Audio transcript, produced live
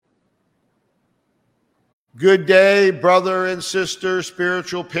Good day, brother and sister,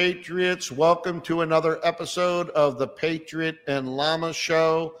 spiritual patriots. Welcome to another episode of the Patriot and Lama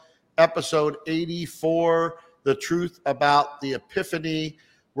Show, episode 84, The Truth About the Epiphany.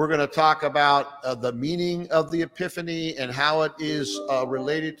 We're going to talk about the meaning of the Epiphany and how it is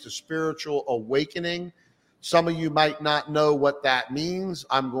related to spiritual awakening. Some of you might not know what that means.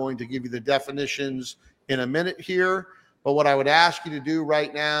 I'm going to give you the definitions in a minute here. But what I would ask you to do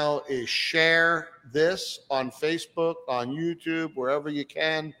right now is share this on Facebook, on YouTube, wherever you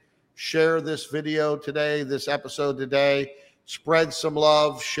can. Share this video today, this episode today. Spread some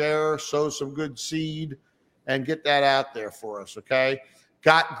love, share, sow some good seed, and get that out there for us, okay?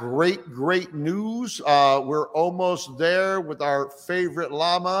 Got great news. We're almost there with our favorite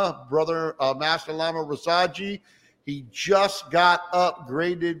Lama, brother, Master Lama Rasaji. He just got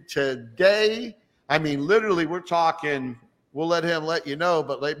upgraded today. I mean, literally, we're talking, we'll let him let you know,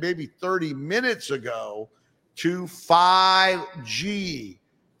 but like maybe 30 minutes ago to 5G,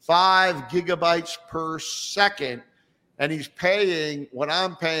 5 gigabytes per second. And he's paying what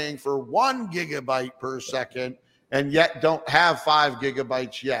I'm paying for 1 gigabyte per second, and yet don't have 5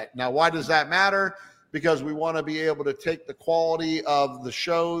 gigabytes yet. Now, why does that matter? Because we want to be able to take the quality of the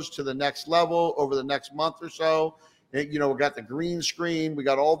shows to the next level over the next month or so. You know, we got the green screen, we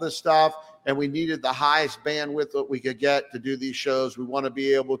got all this stuff, and we needed the highest bandwidth that we could get to do these shows. We want to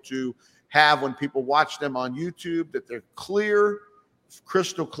be able to have, when people watch them on YouTube, that they're clear,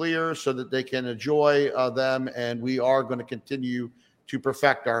 crystal clear, so that they can enjoy them. And we are going to continue to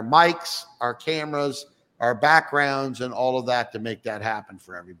perfect our mics, our cameras, our backgrounds, and all of that to make that happen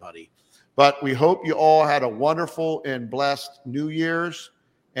for everybody. But we hope you all had a wonderful and blessed New Year's,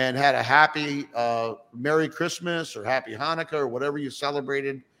 and had a happy Merry Christmas or Happy Hanukkah or whatever you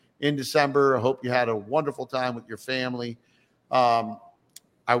celebrated in December. I hope you had a wonderful time with your family. I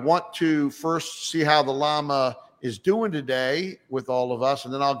want to first see how the Lama is doing today with all of us,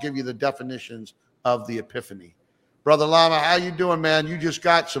 and then I'll give you the definitions of the Epiphany. Brother Lama, how you doing, man? You just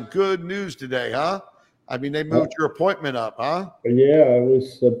got some good news today, huh? I mean, they moved your appointment up, huh? Yeah, I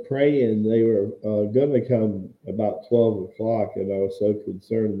was praying. They were going to come about 12 o'clock, and I was so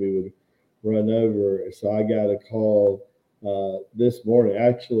concerned we would run over. So I got a call this morning.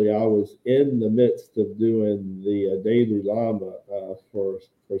 Actually, I was in the midst of doing the daily Lama for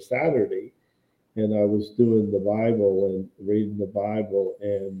Saturday, and I was doing the Bible and reading the Bible,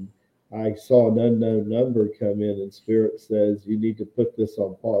 and I saw an unknown number come in, and Spirit says, you need to put this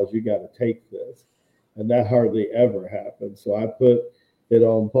on pause. You got to take this. And that hardly ever happens. So I put it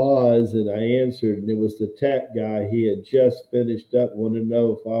on pause and I answered, and it was the tech guy. He had just finished up, wanted to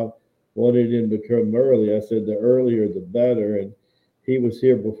know if I wanted him to come early. I said the earlier the better. And he was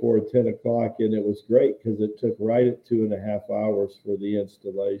here before 10 o'clock, and it was great because it took right at 2.5 hours for the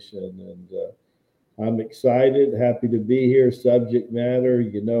installation. And I'm excited, happy to be here. Subject matter,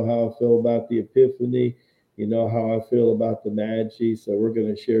 you know how I feel about the Epiphany. You know how I feel about the Magi. So we're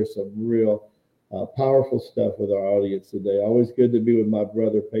going to share some real powerful stuff with our audience today. Always good to be with my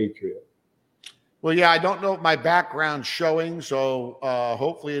brother Patriot. Well, yeah, I don't know if my background's showing, so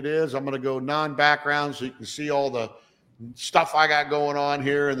hopefully it is. I'm going to go non-background so you can see all the stuff I got going on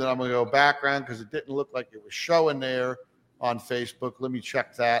here, and then I'm going to go background because it didn't look like it was showing there on Facebook. Let me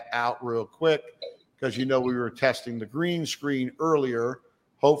check that out real quick because, you know, we were testing the green screen earlier.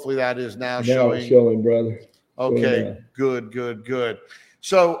 Hopefully that is now showing. It's showing, brother. Okay, good.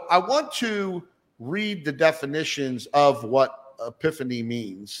 So I want to read the definitions of what Epiphany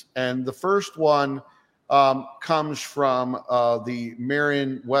means. And the first one comes from the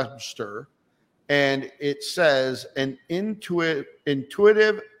Merriam-Webster, and it says an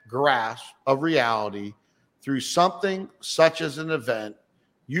intuitive grasp of reality through something such as an event,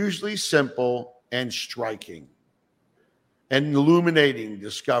 usually simple and striking, and illuminating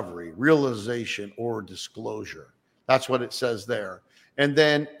discovery, realization, or disclosure. That's what it says there. And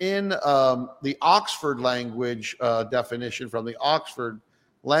then in the Oxford language definition from the Oxford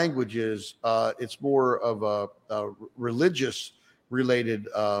languages, it's more of a religious related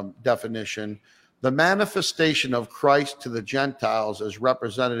definition. The manifestation of Christ to the Gentiles is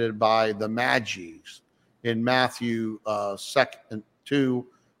represented by the Magi in Matthew 2,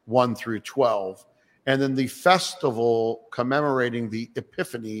 1 through 12. And then the festival commemorating the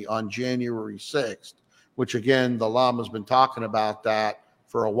Epiphany on January 6th, which again, the Lama's been talking about that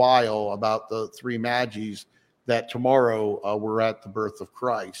for a while, about the 3 Magis that tomorrow we're at the birth of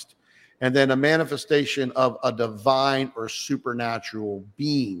Christ. And then a manifestation of a divine or supernatural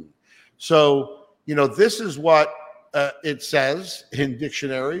being. So, you know, this is what it says in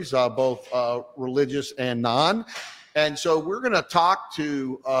dictionaries, both religious and non. And so we're going to talk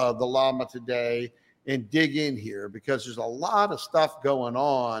to the Lama today and dig in here, because there's a lot of stuff going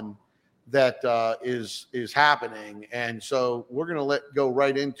on that is happening. And so we're going to go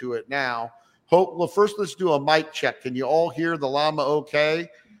right into it now. Well, first let's do a mic check. Can you all hear the Lama okay?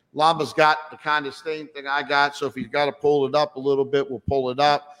 Lama's got the kind of same thing I got, so if he's got to pull it up a little bit, we'll pull it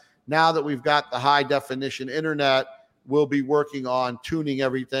up. Now that we've got the high definition internet, we'll be working on tuning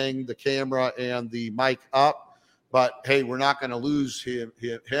everything, the camera and the mic up. But hey, we're not going to lose him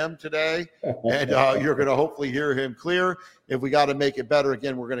today, and you're going to hopefully hear him clear. If we got to make it better,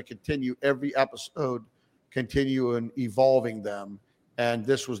 again, we're going to continue every episode, continue and evolving them. And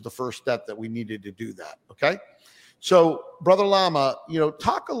this was the first step that we needed to do that. Okay. So, Brother Lama,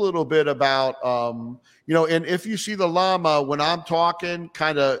 talk a little bit about, and if you see the Lama when I'm talking,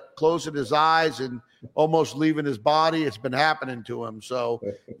 kind of closing his eyes and almost leaving his body, it's been happening to him. So,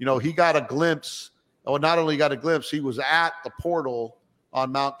 he got a glimpse. Well, not only got a glimpse, he was at the portal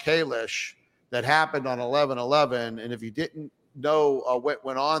on Mount Kalish that happened on 11/11. And if you didn't know what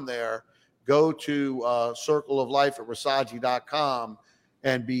went on there, go to Circle of Life at Rasaji.com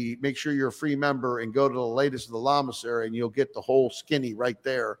and make sure you're a free member and go to the latest of the Lamasery, and you'll get the whole skinny right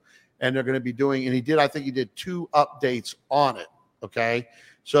there. And they're going to be doing, and I think he did 2 updates on it. Okay.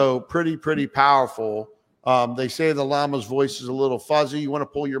 So pretty powerful. They say the Lama's voice is a little fuzzy. You want to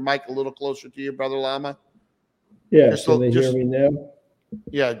pull your mic a little closer to you, Brother Lama? Yeah. Can they hear me now?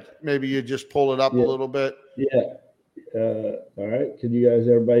 Yeah. Maybe you just pull it up a little bit. Yeah. All right. Can you guys,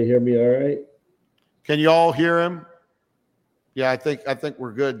 everybody hear me all right? Can you all hear him? Yeah, I think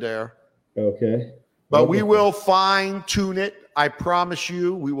we're good there. Okay. But we will fine tune it. I promise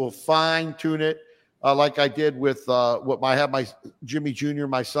you, we will fine tune it. Like I did with what I have my Jimmy Jr.,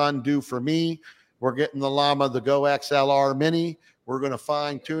 my son, do for me. We're getting the Lama, the Go XLR Mini. We're going to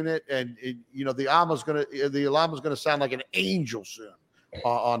fine tune it, and the Lama's going to sound like an angel soon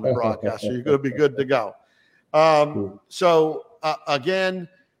on the broadcast. So you're going to be good to go. So again,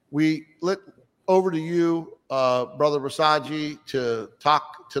 over to you, Brother Rasaji, to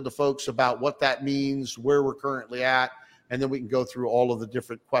talk to the folks about what that means, where we're currently at, and then we can go through all of the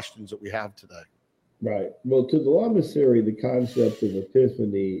different questions that we have today. Right. Well, to the Lamasery, the concept of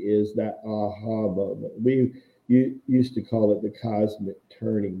Epiphany is that aha moment. We used to call it the cosmic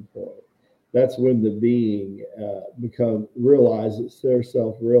turning point. That's when the being realizes they're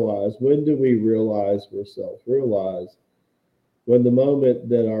self-realized. When do we realize we're self-realized? When the moment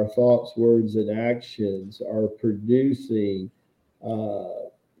that our thoughts, words, and actions are producing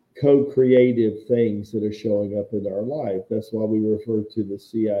co-creative things that are showing up in our life. That's why we refer to the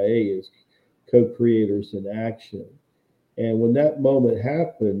CIA as co-creators in action. And when that moment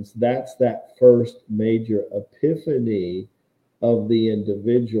happens, that's that first major epiphany of the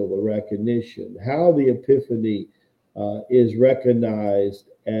individual, the recognition. How the epiphany is recognized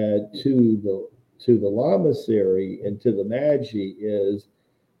to the Lamasery and to the Magi is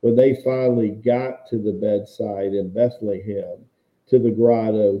when they finally got to the bedside in Bethlehem, to the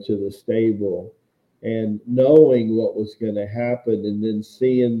grotto, to the stable, and knowing what was going to happen, and then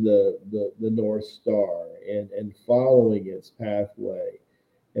seeing the North Star and following its pathway.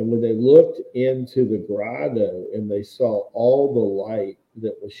 And when they looked into the grotto and they saw all the light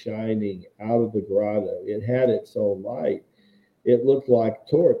that was shining out of the grotto, it had its own light. It looked like a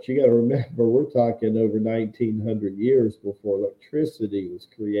torch. You got to remember, we're talking over 1900 years before electricity was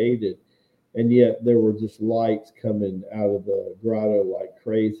created. And yet there were just lights coming out of the grotto like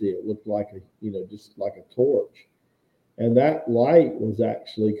crazy. It looked like just like a torch. And that light was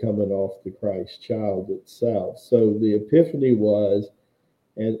actually coming off the Christ child itself. So the epiphany was,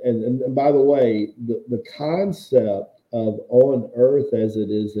 and by the way, the concept of on earth as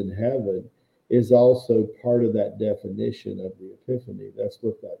it is in heaven is also part of that definition of the epiphany. That's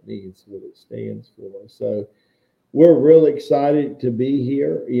what that means, what it stands for. So we're really excited to be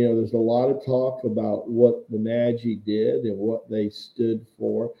here. There's a lot of talk about what the Magi did and what they stood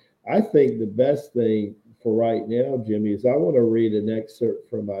for. I think the best thing for right now, Jimmy, is I want to read an excerpt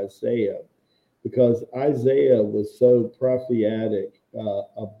from Isaiah, because Isaiah was so prophetic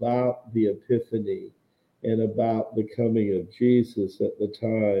about the epiphany and about the coming of Jesus at the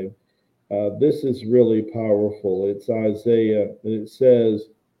time. This is really powerful. It's Isaiah, and it says,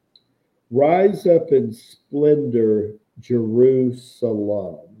 "Rise up in splendor,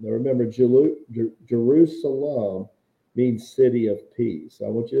 Jerusalem." Now remember, Jerusalem means city of peace. I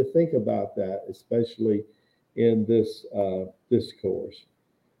want you to think about that, especially in this discourse.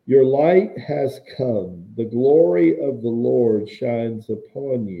 "Your light has come. The glory of the Lord shines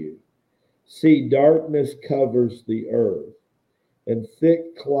upon you. See, darkness covers the earth, and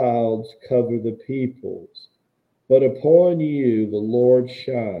thick clouds cover the peoples. But upon you the Lord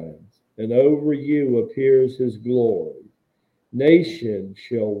shines, and over you appears his glory. Nations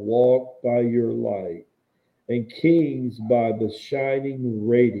shall walk by your light, and kings by the shining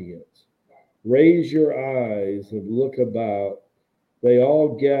radiance. Raise your eyes and look about. They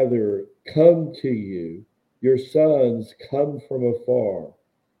all gather, come to you. Your sons come from afar,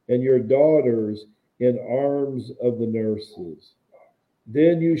 and your daughters in arms of the nurses.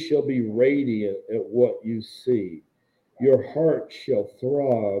 Then you shall be radiant at what you see. Your heart shall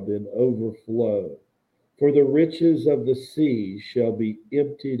throb and overflow. For the riches of the sea shall be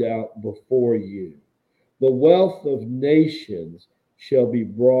emptied out before you. The wealth of nations shall be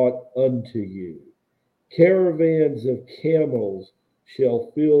brought unto you. Caravans of camels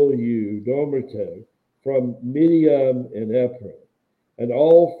shall fill you, Dormito, from Midian and Ephraim, and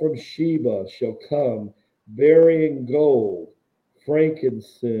all from Sheba shall come, bearing gold,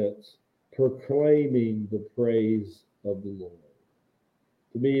 frankincense, proclaiming the praise of the Lord.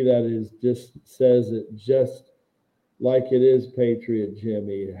 To me, that is just says it just like it is, Patriot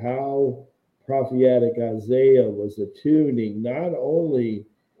Jimmy, how prophetic Isaiah was attuning not only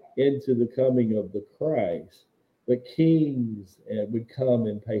into the coming of the Christ, but kings would come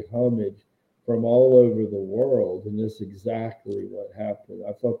and pay homage from all over the world. And that's exactly what happened.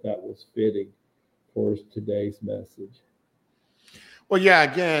 I thought that was fitting for today's message. Well, yeah,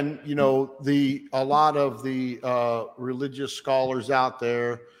 again, a lot of the religious scholars out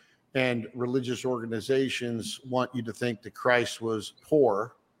there and religious organizations want you to think that Christ was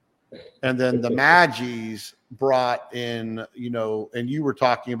poor. And then the Magi's brought in, and you were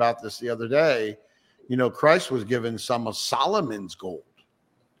talking about this the other day, Christ was given some of Solomon's gold,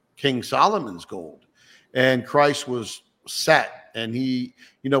 King Solomon's gold. And Christ was set. And he,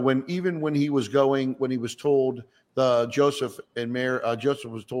 when he was told Joseph and Mary,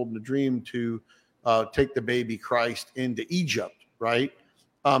 Joseph was told in a dream to take the baby Christ into Egypt, right?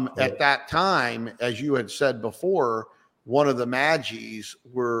 At that time, as you had said before, one of the Magi's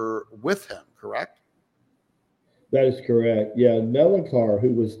were with him, correct? That is correct. Yeah, Melanchthon, who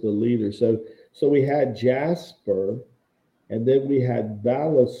was the leader. So we had Jasper, and then we had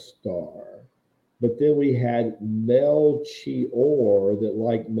Balastar, but then we had Melchior, that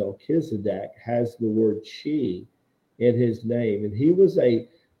like Melchizedek has the word chi in his name. And he was a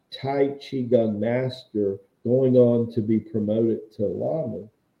Tai Chi gun master going on to be promoted to Lama.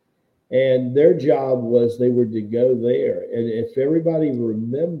 And their job was they were to go there. And if everybody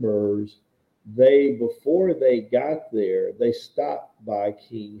remembers, before they got there, they stopped by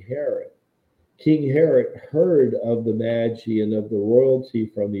King Herod. King Herod heard of the Magi and of the royalty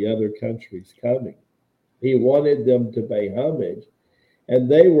from the other countries coming. He wanted them to pay homage.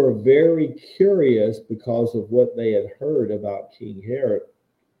 And they were very curious because of what they had heard about King Herod.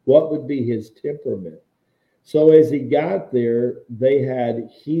 What would be his temperament? So as he got there, they had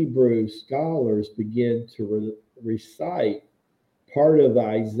Hebrew scholars begin to recite part of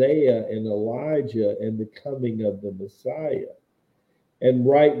Isaiah and Elijah and the coming of the Messiah. And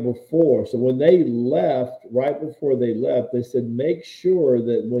right before they said, make sure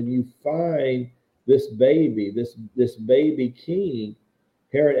that when you find this baby, this baby king,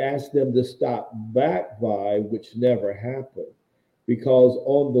 Herod asked them to stop back by, which never happened, because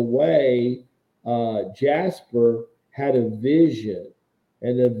on the way, Jasper had a vision,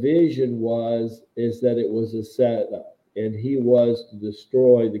 and the vision is that it was a setup, and he was to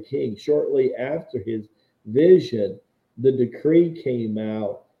destroy the king. Shortly after his vision, the decree came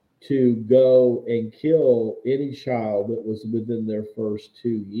out to go and kill any child that was within their first 2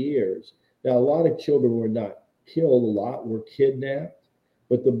 years. Now, a lot of children were not killed, a lot were kidnapped,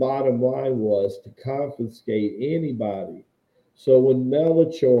 but the bottom line was to confiscate anybody. So when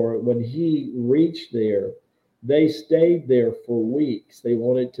Melchior, when he reached there, they stayed there for weeks. They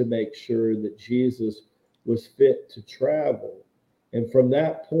wanted to make sure that Jesus was fit to travel. And from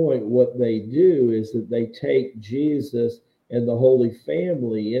that point, what they do is that they take Jesus and the Holy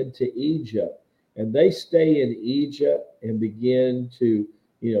Family into Egypt. And they stay in Egypt and begin to,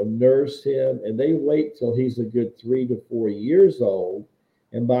 nurse him. And they wait till he's a good 3 to 4 years old.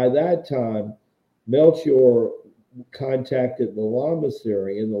 And by that time, Melchior contacted the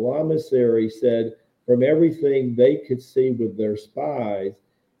Lamasery, and the Lamasery said, from everything they could see with their spies,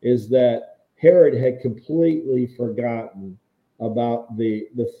 is that Herod had completely forgotten about the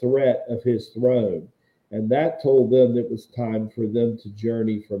threat of his throne. And that told them that it was time for them to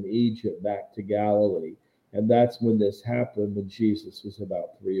journey from Egypt back to Galilee. And that's when this happened, when Jesus was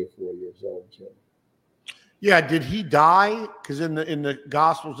about 3 or 4 years old, Jim. Yeah, did he die? Because in the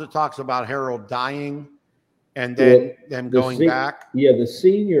Gospels it talks about Herod dying and then them going back. Yeah, the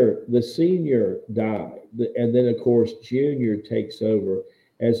senior died, and then of course Junior takes over.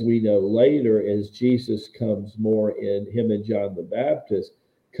 as we know later, as Jesus comes more in, him and John the Baptist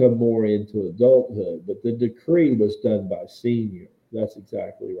come more into adulthood. But the decree was done by senior. That's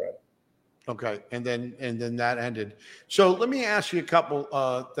exactly right. Okay, and then that ended. So let me ask you a couple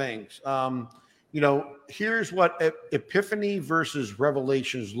things. Here's what Epiphany versus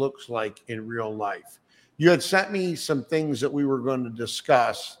Revelations looks like in real life. You had sent me some things that we were going to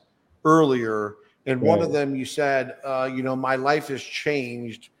discuss earlier, and one of them you said, my life has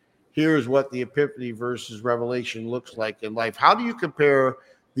changed. Here's what the Epiphany versus Revelation looks like in life. How do you compare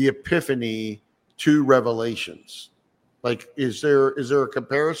the Epiphany to Revelations? Like, is there a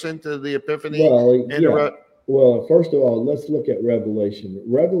comparison to the Epiphany? Well, yeah. Well, first of all, let's look at Revelation.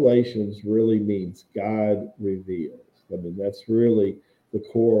 Revelations really means God reveals. I mean, that's really the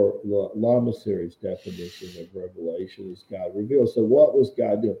core Lama series definition of Revelation is God reveals. So what was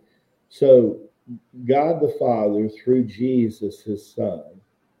God doing? So God the Father, through Jesus, his son,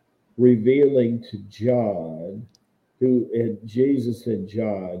 revealing to John, who and Jesus and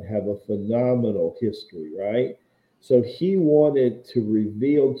John have a phenomenal history, right? So he wanted to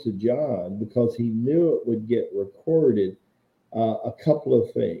reveal to John, because he knew it would get recorded, a couple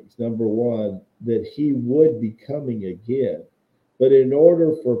of things. Number one, that he would be coming again. But in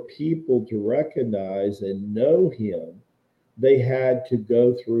order for people to recognize and know him, they had to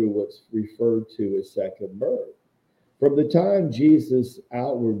go through what's referred to as second birth. From the time Jesus'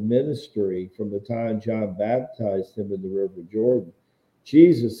 outward ministry, from the time John baptized him in the River Jordan,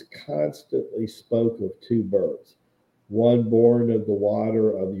 Jesus constantly spoke of two births. One born of the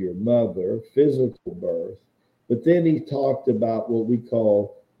water of your mother, physical birth, but then he talked about what we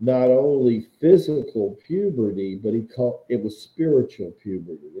call not only physical puberty, but he called it was spiritual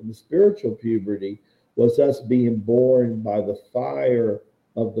puberty. And the spiritual puberty was us being born by the fire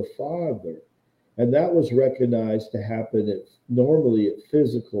of the Father. And that was recognized to happen normally at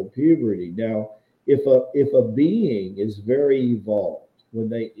physical puberty. Now, if a being is very evolved when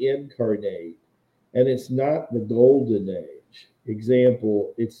they incarnate, and it's not the golden age,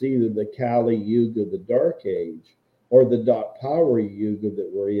 example, it's either the Kali Yuga, the dark age, or the dot power Yuga that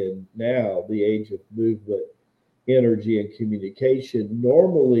we're in now, the age of movement, energy, and communication.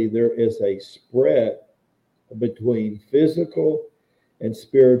 Normally, there is a spread between physical and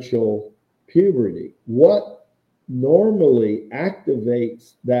spiritual puberty. What normally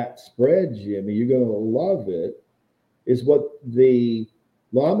activates that spread, Jimmy, you're going to love it, is what the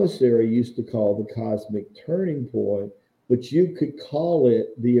Lamasery used to call the cosmic turning point, but you could call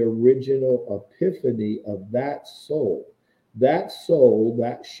it the original epiphany of that soul. That soul,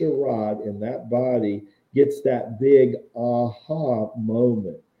 that charade in that body gets that big aha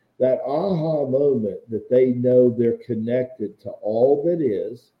moment. That aha moment that they know they're connected to all that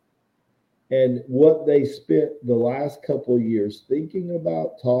is, and what they spent the last couple of years thinking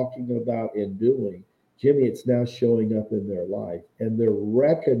about, talking about, and doing, Jimmy, it's now showing up in their life. And they're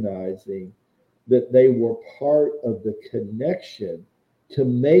recognizing that they were part of the connection to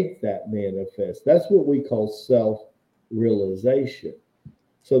make that manifest. That's what we call self-realization.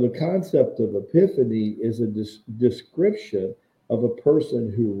 So the concept of epiphany is a description of a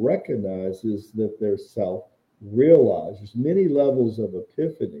person who recognizes that they're self-realized. There's many levels of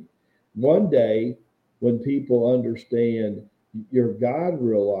epiphany. One day, when people understand your God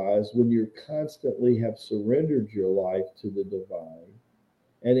realized, when you constantly have surrendered your life to the divine,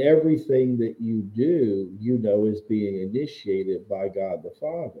 and everything that you do, is being initiated by God the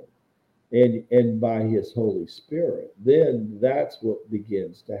Father and by his Holy Spirit, then that's what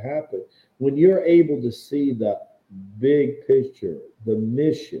begins to happen. When you're able to see the big picture, the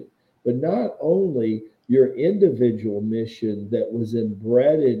mission, but not only your individual mission that was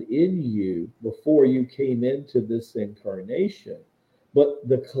embedded in you before you came into this incarnation, but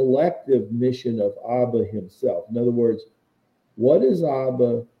the collective mission of Abba himself. In other words, what is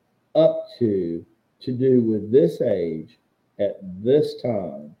Abba up to do with this age at this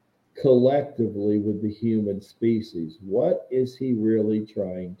time, collectively with the human species? What is he really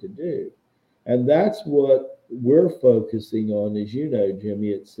trying to do? And that's what we're focusing on, as you know,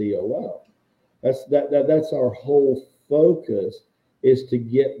 Jimmy, at COL. That's our whole focus, is to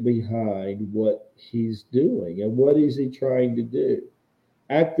get behind what he's doing. And what is he trying to do?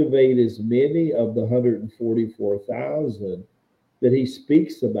 Activate as many of the 144,000 that he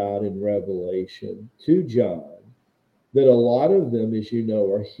speaks about in Revelation to John, that a lot of them, as you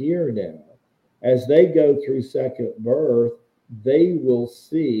know, are here now. As they go through second birth, they will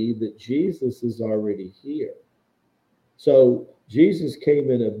see that Jesus is already here. So Jesus came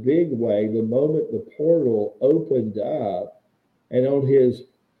in a big way the moment the portal opened up, and on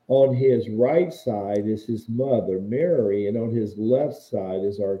On his right side is his mother, Mary, and on his left side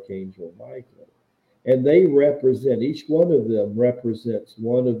is Archangel Michael. And they represent, each one of them represents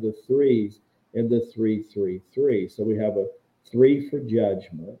one of the threes in the 333. So we have a 3 for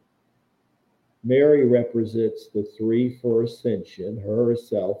judgment. Mary represents the 3 for ascension. Her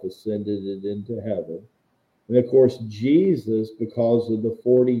herself ascended it into heaven. And of course, Jesus, because of the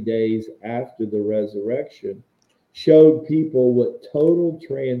 40 days after the resurrection, showed people what total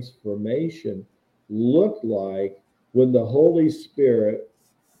transformation looked like when the Holy Spirit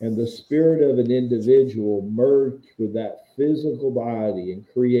and the spirit of an individual merge with that physical body and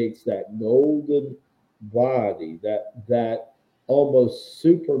creates that golden body, that almost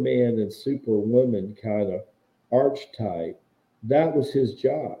Superman and Superwoman kind of archetype. That was his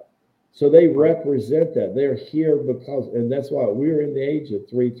job. So they represent that. They're here because, and that's why we're in the age of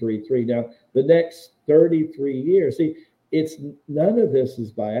 333. Now, the next 33 years, see, it's none of this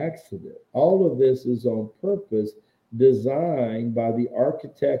is by accident. All of this is on purpose, designed by the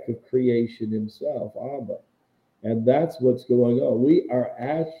architect of creation himself, Abba. And that's what's going on. We are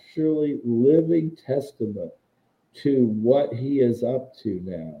actually living testament to what he is up to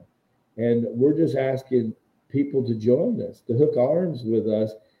now. And we're just asking people to join us, to hook arms with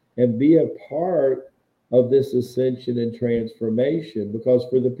us and be a part of this ascension and transformation. Because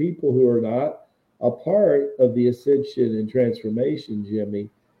for the people who are not a part of the ascension and transformation, Jimmy,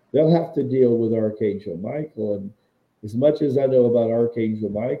 they'll have to deal with Archangel Michael. And as much as I know about Archangel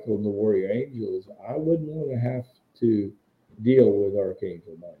Michael and the warrior angels, I wouldn't want to have to deal with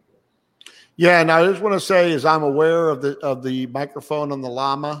Archangel Michael. Yeah, and I just want to say, as I'm aware of the microphone on the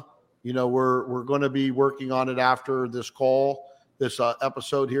Lama, you know, we're going to be working on it after this call, this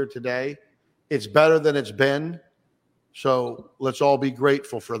episode here today. It's better than it's been, so let's all be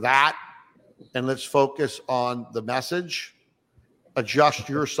grateful for that, and let's focus on the message. Adjust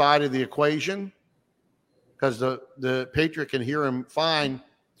your side of the equation, because the Patriot can hear him fine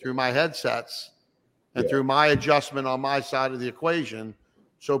through my headsets and through my adjustment on my side of the equation.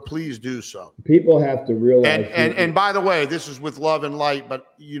 So please do so. People have to realize. And by the way, this is with love and light,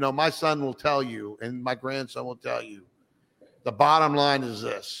 but you know, my son will tell you, and my grandson will tell you, the bottom line is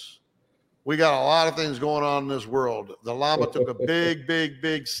this: we got a lot of things going on in this world. The Lama took a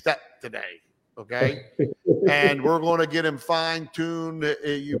big step today. Okay. And we're going to get him fine-tuned.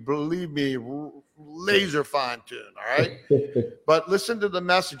 You believe me, laser fine-tuned. All right. But listen to the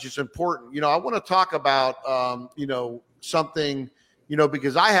message. It's important. You know, I want to talk about, you know, something, you know,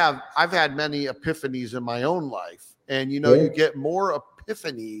 because I've had many epiphanies in my own life, and, you know, you get more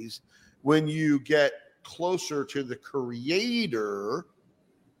epiphanies when you get closer to the Creator.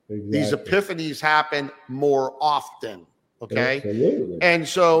 Exactly. These epiphanies happen more often. Okay. Absolutely. And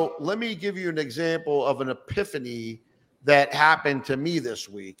so let me give you an example of an epiphany that happened to me this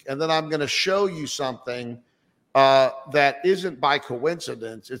week. And then I'm going to show you something that isn't by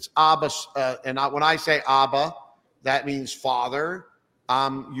coincidence. It's Abba. When I say Abba, that means Father.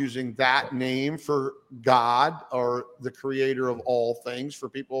 I'm using that name for God, or the Creator of all things, for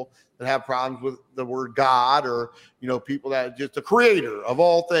people that have problems with the word God, or, you know, people that just the Creator of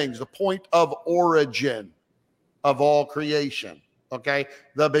all things, the point of origin of all creation. Okay.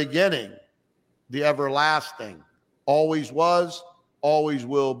 The beginning, the everlasting, always was, always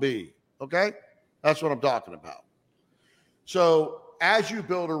will be. Okay. That's what I'm talking about. So as you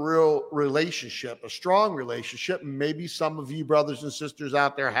build a real relationship, a strong relationship, maybe some of you brothers and sisters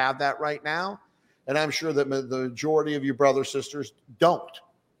out there have that right now. And I'm sure that the majority of you brothers, sisters don't.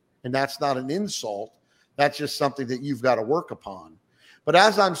 And that's not an insult. That's just something that you've got to work upon. But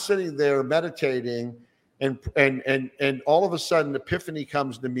as I'm sitting there meditating, and all of a sudden, epiphany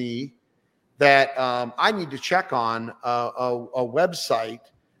comes to me that I need to check on a website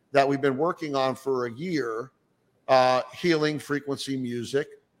that we've been working on for a year,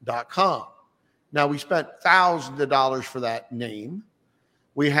 healingfrequencymusic.com. Now, we spent thousands of dollars for that name.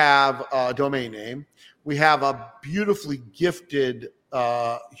 We have a domain name. We have a beautifully gifted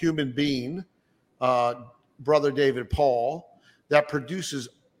human being, Brother David Paul, that produces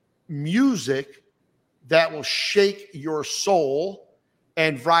music that will shake your soul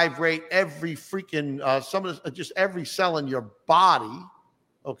and vibrate every freaking just every cell in your body.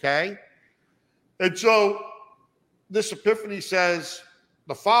 Okay. And so this epiphany says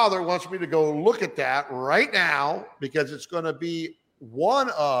the Father wants me to go look at that right now, because it's going to be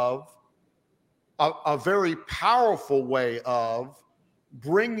one of a very powerful way of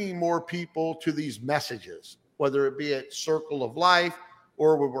bringing more people to these messages, whether it be at Circle of Life,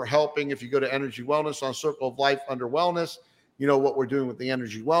 or when we're helping, if you go to Energy Wellness on Circle of Life under Wellness, you know what we're doing with the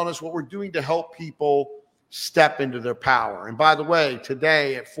Energy Wellness, what we're doing to help people step into their power. And by the way,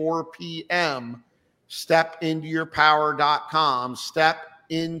 today at 4 p.m., stepintoyourpower.com,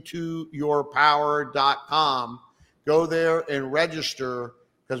 stepintoyourpower.com. Go there and register,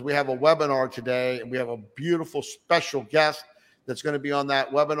 because we have a webinar today, and we have a beautiful special guest that's going to be on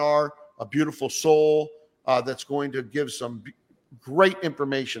that webinar, a beautiful soul that's going to give some great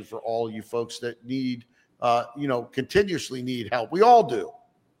information for all you folks that need, continuously need help. We all do.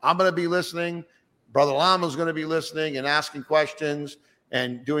 I'm going to be listening. Brother Lama is going to be listening and asking questions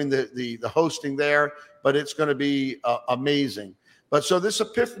and doing the hosting there, but it's going to be amazing. But so this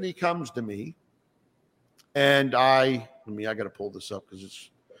epiphany comes to me, and I got to pull this up because it's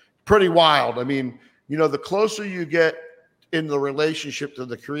pretty wild. I mean, the closer you get in the relationship to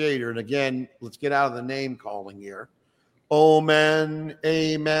the Creator, and again, let's get out of the name calling here. Omen,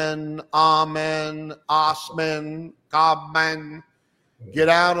 amen, amen, osman, kabman. Get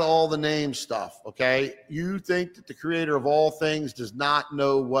out of all the name stuff, okay? You think that the Creator of all things does not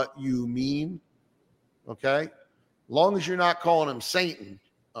know what you mean, okay? As long as you're not calling him Satan,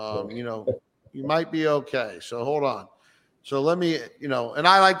 you might be okay. So hold on. So let me, and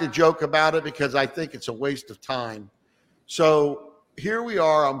I like to joke about it because I think it's a waste of time. So here we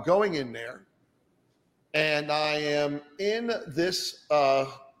are. I'm going in there, and I am in this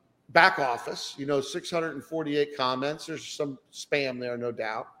back office, 648 comments. There's some spam there, no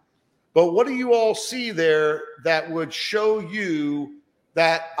doubt. But what do you all see there that would show you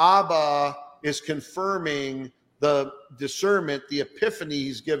that Abba is confirming the discernment, the epiphany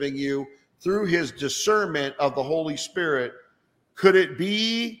he's giving you through his discernment of the Holy Spirit? Could it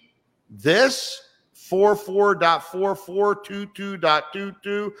be this?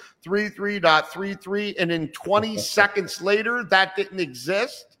 44.4422.2233.33, and then 20 seconds later that didn't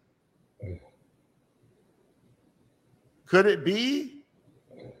exist? Could it be?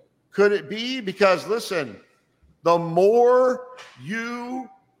 Could it be? Because listen, the more you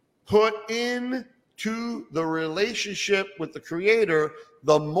put into the relationship with the Creator,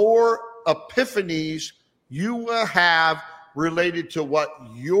 the more epiphanies you will have related to what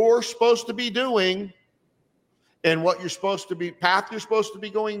you're supposed to be doing and what you're supposed to be, path you're supposed to be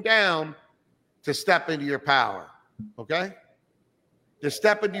going down to step into your power. Okay? To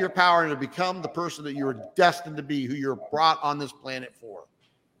step into your power and to become the person that you're destined to be, who you're brought on this planet for.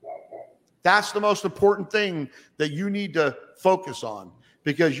 That's the most important thing that you need to focus on,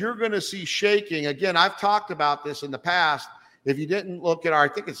 because you're going to see shaking. Again, I've talked about this in the past. If you didn't look at I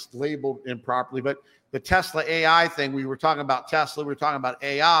think it's labeled improperly, but the Tesla AI thing, we were talking about Tesla, we were talking about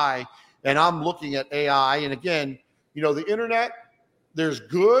AI, and I'm looking at AI. And again, the internet, there's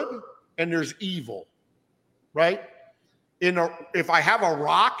good and there's evil, right? If I have a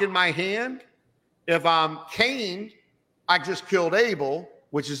rock in my hand, if I'm Cain, I just killed Abel,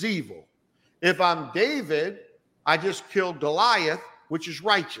 which is evil. If I'm David, I just killed Goliath, which is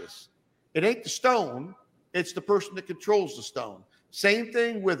righteous. It ain't the stone, it's the person that controls the stone. Same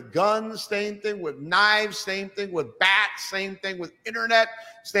thing with guns, same thing with knives, same thing with bats, same thing with internet,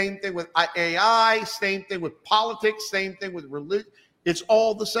 same thing with AI, same thing with politics, same thing with religion. It's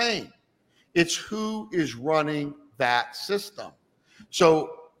all the same. It's who is running that system.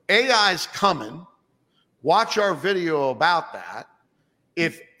 So AI is coming. Watch our video about that.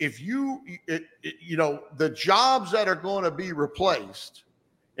 If the jobs that are going to be replaced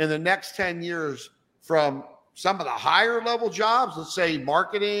in the next 10 years from some of the higher level jobs, let's say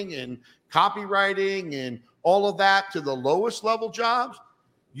marketing and copywriting and all of that, to the lowest level jobs,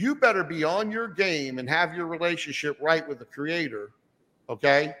 you better be on your game and have your relationship right with the Creator,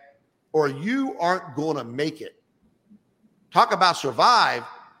 okay? Or you aren't going to make it. Talk about survive.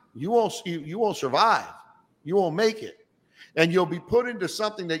 You won't survive. You won't make it. And you'll be put into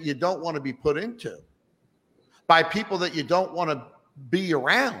something that you don't want to be put into by people that you don't want to be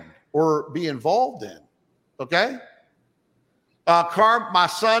around or be involved in. Okay? My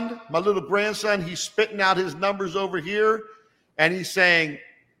son, my little grandson, he's spitting out his numbers over here, and he's saying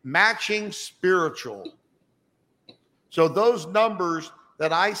matching spiritual. So those numbers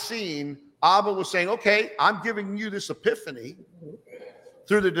that I seen, Abba was saying, okay, I'm giving you this epiphany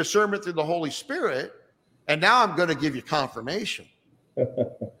through the discernment through the Holy Spirit, and now I'm going to give you confirmation.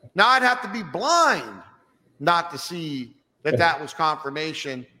 Now I'd have to be blind not to see that was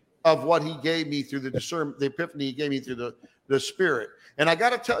confirmation of what he gave me through the discernment, the epiphany he gave me through the Spirit. And I got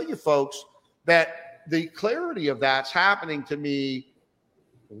to tell you, folks, that the clarity of that's happening to me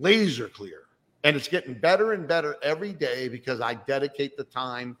laser clear. And it's getting better and better every day because I dedicate the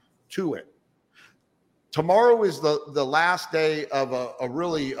time to it. Tomorrow is the last day of a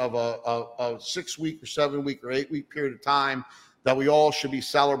 6-week or 7-week or 8-week period of time that we all should be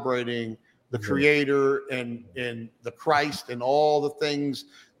celebrating the Creator and the Christ and all the things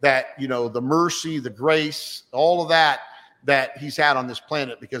that, you know, the mercy, the grace, all of that he's had on this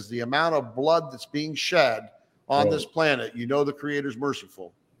planet, because the amount of blood that's being shed on this planet, you know, the Creator's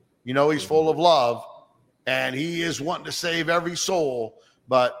merciful. You know, he's full of love, and he is wanting to save every soul.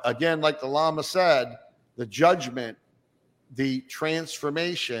 But again, like the Lama said, the judgment, the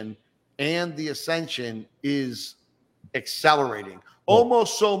transformation, and the ascension is accelerating,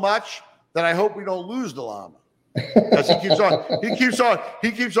 almost so much that I hope we don't lose the Lama, because he keeps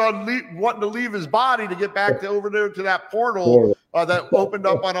on wanting to leave his body to get back to over there to that portal that opened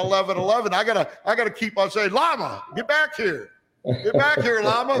up on 11/11. I gotta keep on saying, Lama, get back here,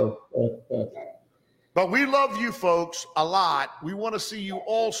 Lama. But we love you folks a lot. We want to see you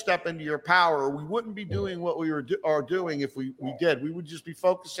all step into your power. We wouldn't be doing what we are doing if we did. We would just be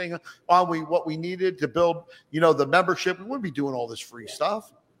focusing on what we needed to build, you know, the membership. We wouldn't be doing all this free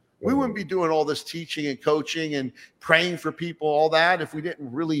stuff. We wouldn't be doing all this teaching and coaching and praying for people, all that, if we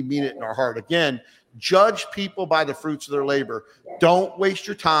didn't really mean it in our heart. Again, judge people by the fruits of their labor. Don't waste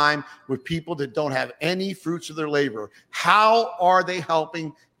your time with people that don't have any fruits of their labor. How are they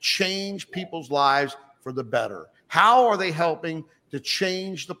helping change people's lives for the better? How are they helping to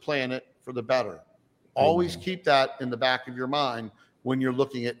change the planet for the better? Always keep that in the back of your mind when you're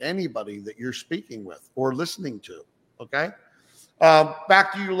looking at anybody that you're speaking with or listening to. Okay.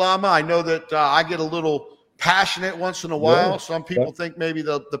 Back to you, Lama. I know that I get a little passionate once in a while. Some people think maybe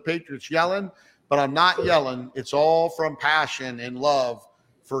the Patriot's yelling, but I'm not yelling. It's all from passion and love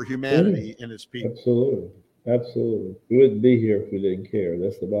for humanity and its people. Absolutely. We wouldn't be here if we didn't care.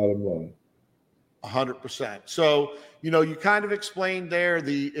 That's the bottom line. 100%. So, you know, you kind of explained there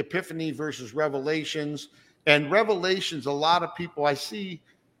the Epiphany versus Revelations. And Revelations, a lot of people I see,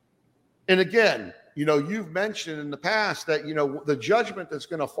 and again, you know, you've mentioned in the past that, you know, the judgment that's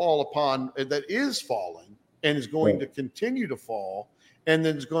going to fall upon, that is falling and is going to continue to fall, and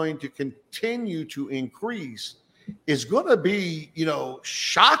then is going to continue to increase, is going to be, you know,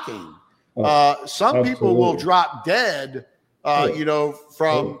 shocking. Some people will drop dead, you know,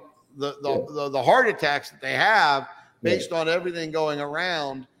 from the heart attacks that they have based on everything going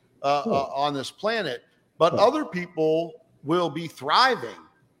around on this planet. But other people will be thriving,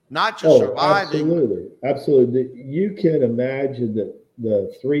 not just surviving. Absolutely. You can imagine that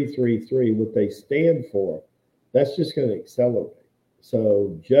the 333, what they stand for, that's just going to accelerate.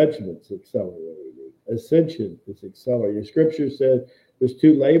 So judgment's accelerating, ascension is accelerating. Scripture said there's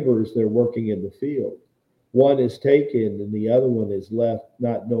two laborers that are working in the field. One is taken and the other one is left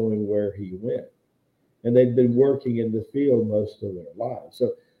not knowing where he went. And they've been working in the field most of their lives.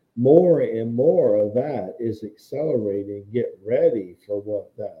 So more and more of that is accelerating. Get ready for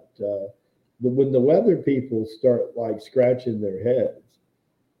what that. When the weather people start like scratching their heads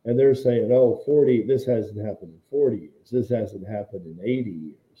and they're saying, oh, 40, this hasn't happened in 40 years. This hasn't happened in 80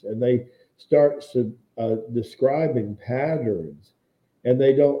 years. And they start describing patterns, and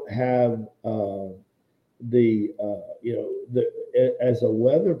they don't have as a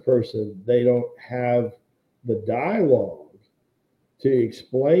weather person, they don't have the dialogue to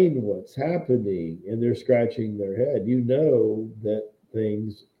explain what's happening, and they're scratching their head. You know that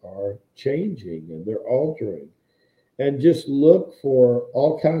things are changing and they're altering. And just look for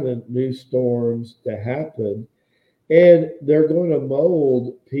all kind of new storms to happen. And they're going to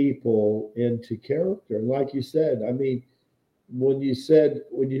mold people into character. And like you said, I mean, when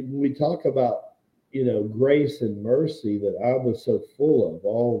we talk about, you know, grace and mercy that I was so full of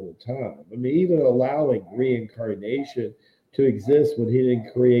all the time. I mean, even allowing reincarnation to exist when he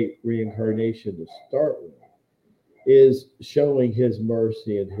didn't create reincarnation to start with is showing his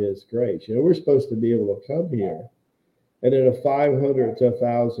mercy and his grace. You know, we're supposed to be able to come here, and in a 500 to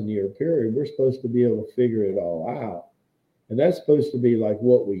 1,000 year period, we're supposed to be able to figure it all out. And that's supposed to be like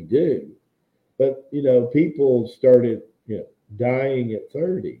what we do. But, you know, people started, you know, dying at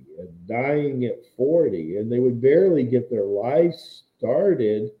 30 and dying at 40, and they would barely get their life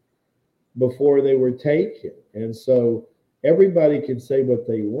started before they were taken. And so everybody can say what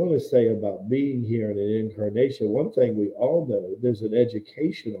they want to say about being here in an incarnation. One thing we all know, there's an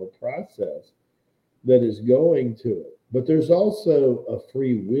educational process that is going to it, but there's also a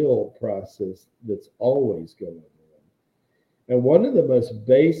free will process that's always going on. And one of the most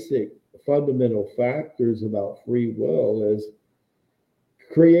basic fundamental factors about free will is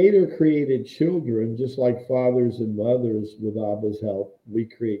Creator created children, just like fathers and mothers with Abba's help. We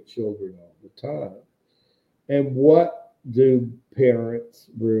create children all the time. And what do parents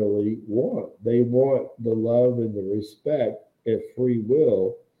really want? They want the love and the respect at free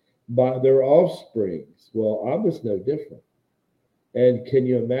will by their offsprings. Well, Abba's no different. And can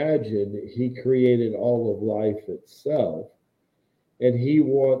you imagine? He created all of life itself, and he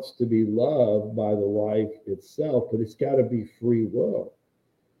wants to be loved by the life itself, but it's got to be free will.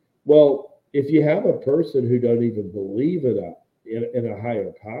 Well, if you have a person who don't even believe in a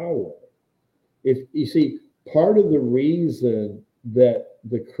higher power, if you see, part of the reason that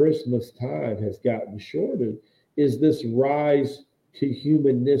the Christmas time has gotten shorted is this rise to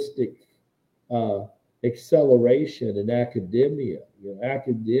humanistic uh, acceleration in academia.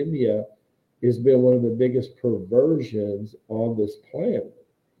 Academia has been one of the biggest perversions on this planet,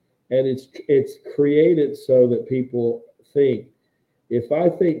 and it's created so that people think, if I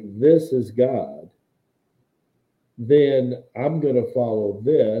think this is God, then I'm going to follow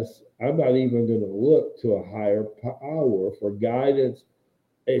this. I'm not even going to look to a higher power for guidance,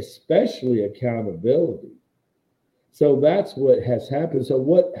 especially accountability. So that's what has happened. So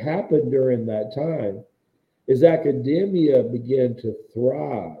what happened during that time is academia began to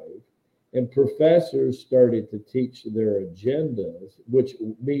thrive, and professors started to teach their agendas, which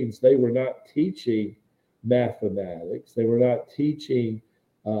means they were not teaching mathematics, they were not teaching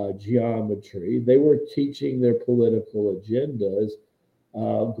geometry, they were teaching their political agendas,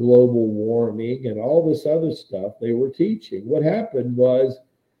 global warming, and all this other stuff they were teaching. What happened was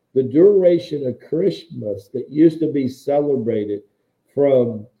the duration of Christmas that used to be celebrated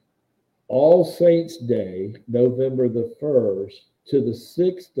from All Saints' Day, November the 1st, to the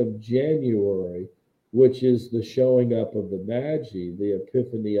 6th of January, which is the showing up of the Magi, the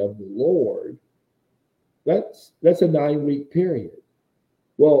Epiphany of the Lord, that's a 9-week period.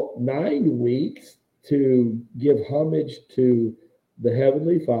 Well, 9 weeks to give homage to the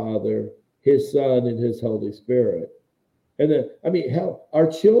Heavenly Father, His Son, and His Holy Spirit. And then, hell, our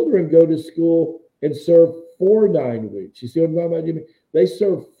children go to school and serve for 9 weeks. You see what I'm talking about, Jimmy? They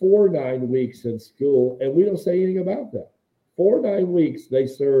serve for 9 weeks in school, and we don't say anything about that. 9 weeks they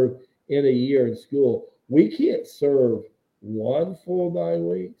serve in a year in school. We can't serve one full 9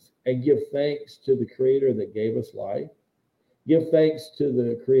 weeks and give thanks to the Creator that gave us life, give thanks to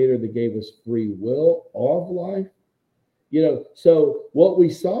the Creator that gave us free will of life. So what we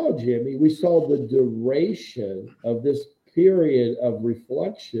saw, Jimmy, we saw the duration of this period of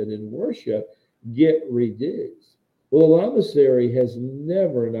reflection and worship get reduced. Well, the Lamasery has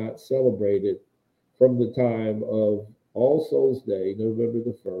never not celebrated from the time of All Souls Day, November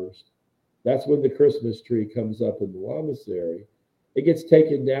the 1st. That's when the Christmas tree comes up in the Lamasery. It gets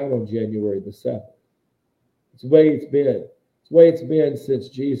taken down on January the 7th. It's the way it's been. It's the way it's been since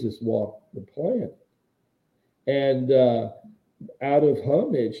Jesus walked the planet. And out of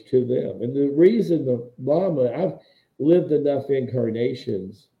homage to them. And the reason the Lama, I've lived enough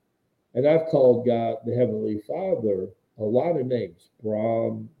incarnations, and I've called God the Heavenly Father a lot of names: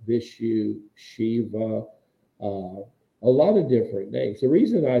 Brahm, Vishnu, Shiva, a lot of different names. The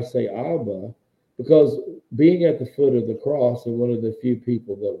reason I say Abba, because being at the foot of the cross and one of the few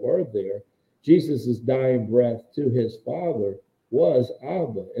people that were there, Jesus' dying breath to his Father was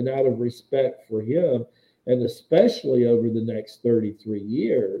Abba. And out of respect for him, and especially over the next 33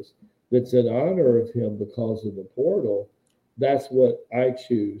 years, that's in honor of him because of the portal, that's what I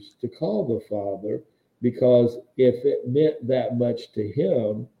choose to call the Father, because if it meant that much to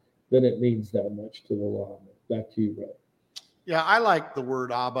him, then it means that much to the Lama. Back to you, brother. Yeah, I like the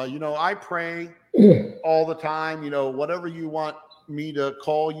word Abba. I pray all the time, whatever you want me to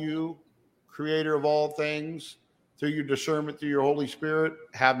call you, Creator of all things, through your discernment, through your Holy Spirit,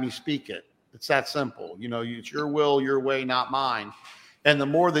 have me speak it. It's that simple. It's your will, your way, not mine. And the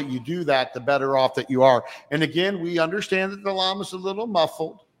more that you do that, the better off that you are. And again, we understand that the Lama's a little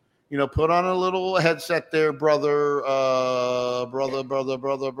muffled. Put on a little headset there, brother. It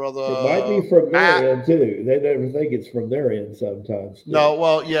might be from their end too. They never think it's from their end sometimes. No,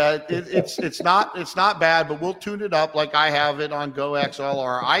 well, yeah, it's not bad, but we'll tune it up like I have it on Go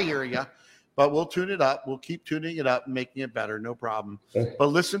XLR. I hear you, but we'll tune it up. We'll keep tuning it up and making it better. No problem. But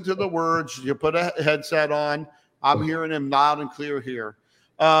listen to the words. You put a headset on. I'm hearing him loud and clear here.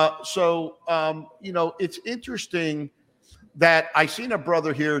 It's interesting that I seen a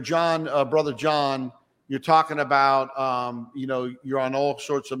brother here, John, brother John. You're talking about, you're on all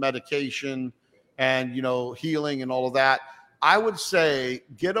sorts of medication and, healing and all of that. I would say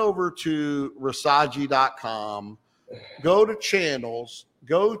get over to Rasaji.com, go to channels,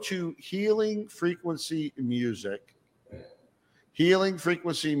 go to Healing Frequency Music,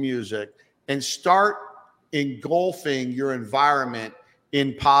 and start engulfing your environment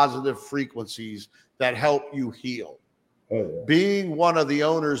in positive frequencies that help you heal. Oh, yeah. Being one of the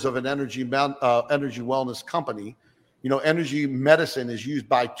owners of an energy wellness company, energy medicine is used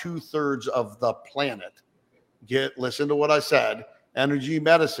by 2/3 of the planet. Listen to what I said. energy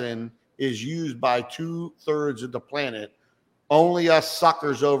medicine is used by 2/3 of the planet. Only us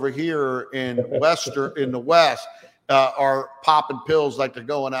suckers over here in the West are popping pills like they're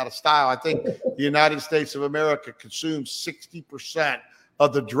going out of style. I think the United States of America consumes 60%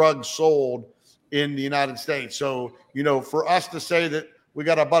 of the drugs sold in the United States. So, for us to say that we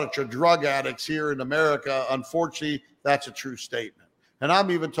got a bunch of drug addicts here in America, unfortunately, that's a true statement. And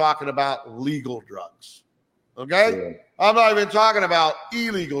I'm even talking about legal drugs. Okay? Yeah. I'm not even talking about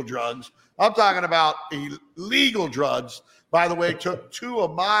illegal drugs. I'm talking about illegal drugs. By the way, took two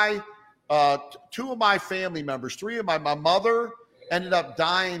of my family members, three of my mother ended up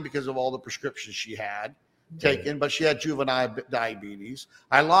dying because of all the prescriptions she had taken, but she had juvenile diabetes.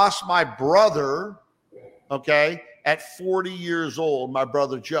 I lost my brother, at 40 years old, my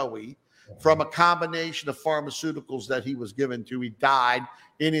brother Joey, from a combination of pharmaceuticals that he was given to. He died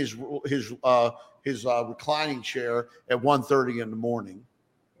in his reclining chair at 1:30 in the morning.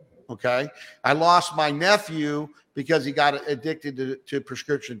 Okay. I lost my nephew because he got addicted to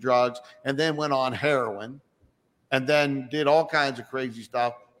prescription drugs and then went on heroin and then did all kinds of crazy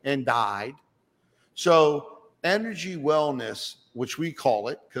stuff and died. So energy wellness, which we call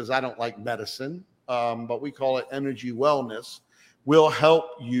it, because I don't like medicine, but we call it energy wellness, will help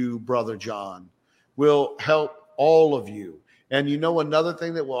you, Brother John, will help all of you. And another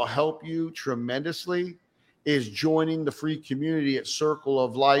thing that will help you tremendously is joining the free community at Circle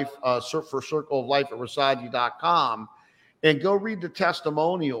of Life, for Circle of Life at Rasaji.com, and go read the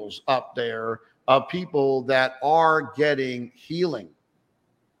testimonials up there of people that are getting healing.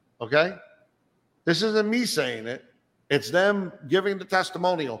 Okay? This isn't me saying it. It's them giving the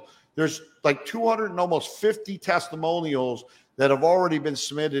testimonial. There's like 250 testimonials that have already been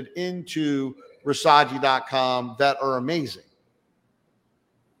submitted into Rasaji.com that are amazing.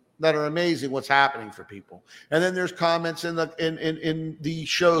 What's happening for people. And then there's comments in the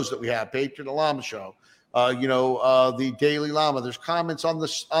shows that we have, Patriot and Lama show, the Daily Lama. There's comments on the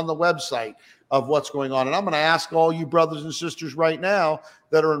website of what's going on. And I'm going to ask all you brothers and sisters right now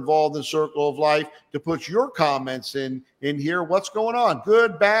that are involved in Circle of Life to put your comments in here. What's going on?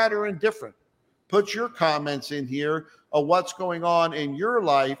 Good, bad, or indifferent. Put your comments in here of what's going on in your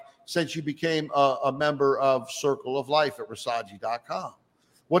life since you became a member of Circle of Life at Rasaji.com.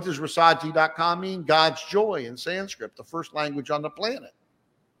 What does Rasaji.com mean? God's joy in Sanskrit, the first language on the planet,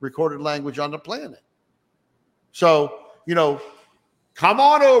 recorded language on the planet. So, come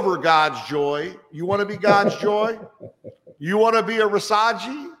on over, God's joy. You want to be God's joy? You want to be a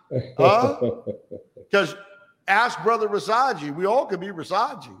Rasaji? Because ask Brother Rasaji. We all could be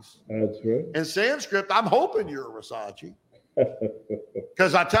Rasajis. That's right. In Sanskrit, I'm hoping you're a Rasaji.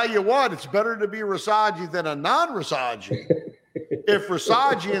 Because I tell you what, it's better to be a Rasaji than a non-Rasaji. If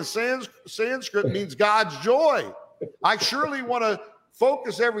Rasaji in Sanskrit means God's joy, I surely want to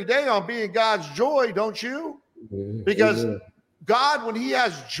focus every day on being God's joy, don't you? Because God, when he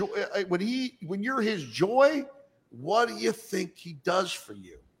has joy, when you're his joy, what do you think he does for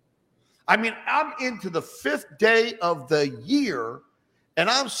you? I mean, I'm into the 5th day of the year and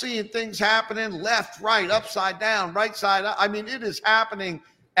I'm seeing things happening left, right, upside down, right side up. I mean, it is happening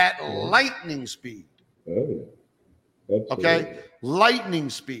at lightning speed. Okay, lightning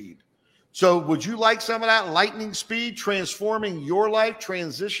speed. So would you like some of that lightning speed transforming your life,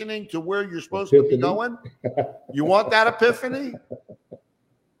 transitioning to where you're supposed to be going? You want that epiphany?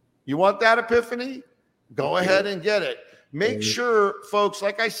 You want that epiphany? Go ahead and get it. Make sure, folks,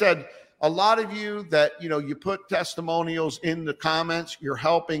 like I said, a lot of you that, you put testimonials in the comments, you're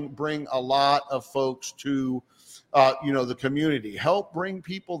helping bring a lot of folks to, the community. Help bring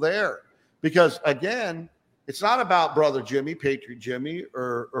people there. Because, again, it's not about Brother Jimmy, Patriot Jimmy,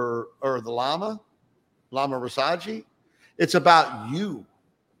 or the Lama Rasaji. It's about you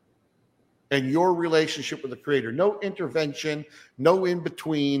and your relationship with the Creator. No intervention, no in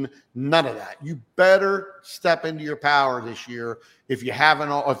between, none of that. You better step into your power this year. If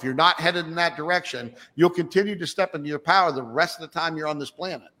you're not headed in that direction, you'll continue to step into your power the rest of the time you're on this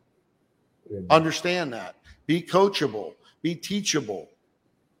planet. Understand that. Be coachable. Be teachable.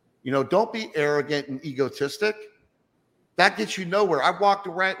 Don't be arrogant and egotistic. That gets you nowhere. I've walked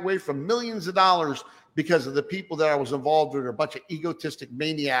away from millions of dollars because of the people that I was involved with are a bunch of egotistic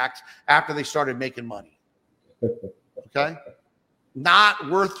maniacs after they started making money. Okay? Not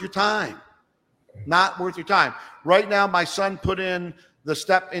worth your time. Not worth your time. Right now, my son put in the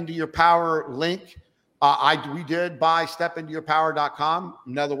Step Into Your Power link. We did buy stepintoyourpower.com,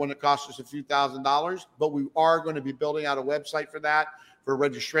 another one that cost us a few $1,000s, but we are going to be building out a website for that, for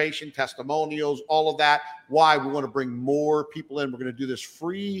registration, testimonials, all of that. Why? We want to bring more people in. We're going to do this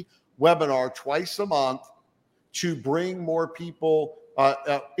free webinar twice a month to bring more people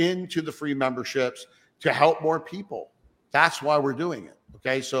into the free memberships to help more people. That's why we're doing it.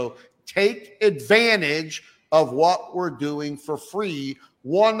 Okay, so take advantage of what we're doing for free.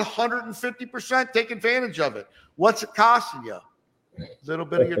 150% take advantage of it. What's it costing you? A little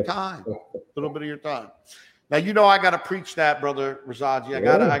bit of your time. A little bit of your time. Now, you know I got to preach that, Brother Razaji.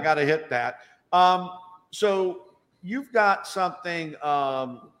 I got to hit that. So you've got something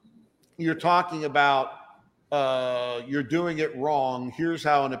you're talking about. You're doing it wrong. Here's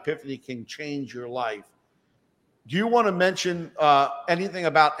how an epiphany can change your life. Do you want to mention anything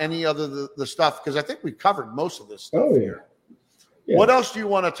about any other the stuff? Because I think we've covered most of this stuff here. Yeah. What else do you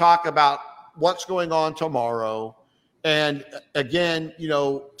want to talk about? What's going on tomorrow? And again, you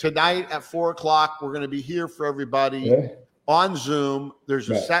know, tonight at 4:00, we're going to be here for everybody on Zoom.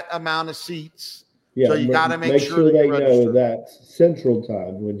 There's a set amount of seats. Yeah, so you got to make sure they know that Central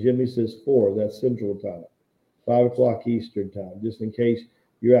Time. When Jimmy says 4, that's Central Time, 5:00 Eastern Time, just in case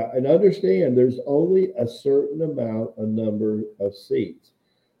you're out. And understand, there's only a certain number of seats.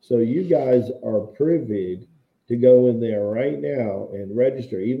 So you guys are privy to go in there right now and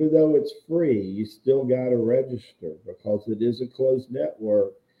register. Even though it's free, you still got to register because it is a closed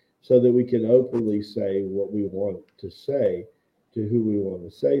network, so that we can openly say what we want to say to who we want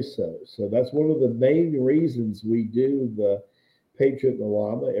to say so. So that's one of the main reasons we do the Patriot and the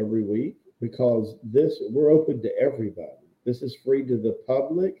Lama every week, because we're open to everybody. This is free to the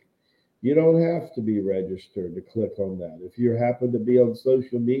public. You don't have to be registered to click on that. If you happen to be on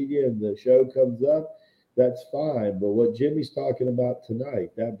social media and the show comes up, that's fine. But what Jimmy's talking about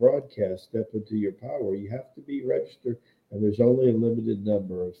tonight, that broadcast, Step Into Your Power, you have to be registered, and there's only a limited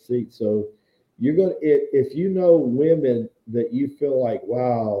number of seats. So you're going to, if you know women that you feel like,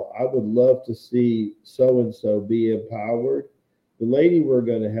 wow, I would love to see so-and-so be empowered. The lady we're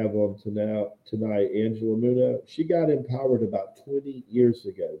going to have on tonight, Angela Muna, she got empowered about 20 years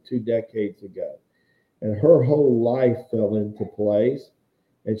ago, 2 decades ago. And her whole life fell into place.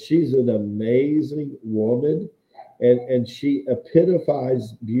 And she's an amazing woman. And she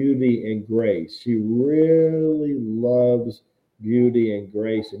epitomizes beauty and grace. She really loves beauty and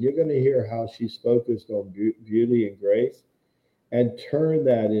grace. And you're going to hear how she's focused on beauty and grace and turn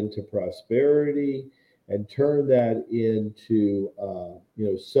that into prosperity and turn that into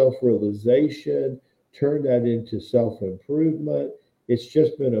self-realization, turn that into self-improvement. It's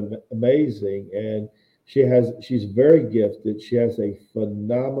just been amazing. And she's very gifted. She has a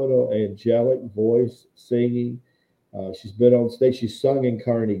phenomenal angelic voice singing. She's been on stage. She's sung in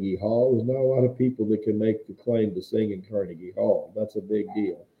Carnegie Hall. There's not a lot of people that can make the claim to sing in Carnegie Hall. That's a big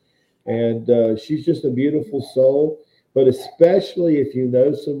deal. And she's just a beautiful soul. But especially if you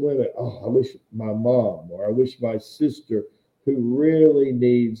know some women, I wish my mom or I wish my sister, who really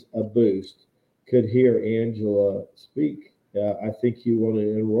needs a boost, could hear Angela speak. I think you want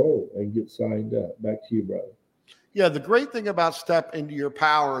to enroll and get signed up. Back to you, brother. Yeah, the great thing about Step Into Your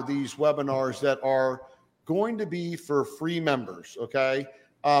Power, these webinars that are going to be for free members, okay?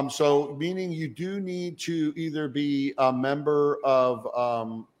 So meaning you do need to either be a member of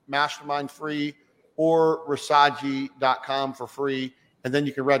Mastermind Free or Rasaji.com for free, and then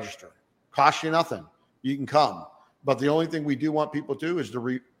you can register. Cost you nothing. You can come. But the only thing we do want people to do is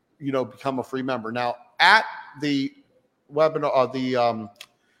to become a free member. Now, at the webinar, the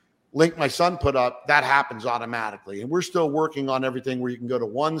link my son put up, that happens automatically. And we're still working on everything where you can go to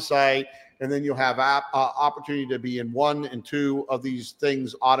one site, and then you'll have opportunity to be in 1 and 2 of these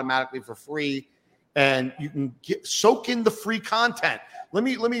things automatically for free. And you can soak in the free content. Let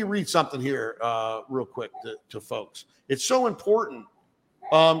me read something here real quick to folks. It's so important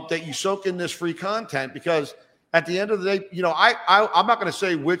that you soak in this free content, because at the end of the day, I'm not going to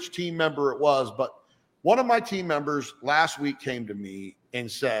say which team member it was, but one of my team members last week came to me and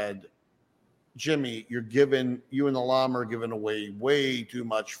said, Jimmy, you and the Lama are giving away way too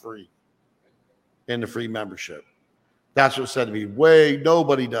much free in the free membership. That's what said to me.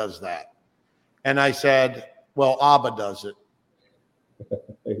 Nobody does that. And I said, well, Abba does it.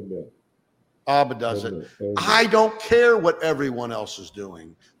 Amen. Abba does it. Amen. I don't care what everyone else is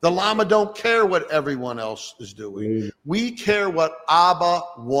doing. The Lama don't care what everyone else is doing. Amen. We care what Abba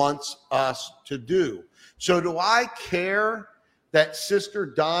wants us to do. So do I care that Sister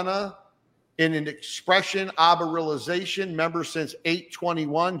Donna, in an expression, Abba realization, member since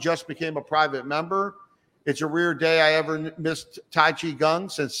 8/21, just became a private member? It's a rare day I ever missed Tai Chi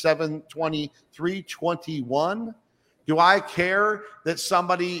Gung since 7/23/21. Do I care that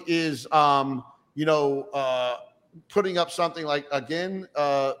somebody is, putting up something like, again,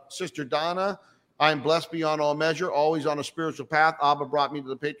 Sister Donna, I am blessed beyond all measure, always on a spiritual path. Abba brought me to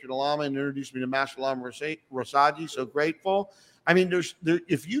the Patriot and Lama and introduced me to Master Lama Rasaji. So grateful. I mean,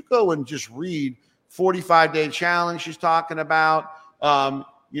 if you go and just read 45-day challenge she's talking about,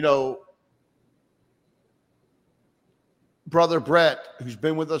 Brother Brett, who's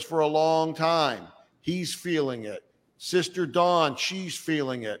been with us for a long time, he's feeling it. Sister Dawn, she's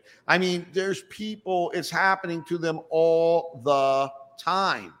feeling it. I mean, there's people, it's happening to them all the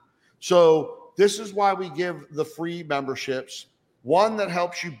time. So this is why we give the free memberships, one that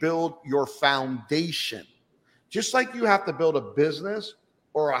helps you build your foundation. Just like you have to build a business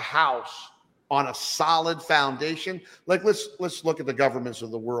or a house on a solid foundation. Like let's look at the governments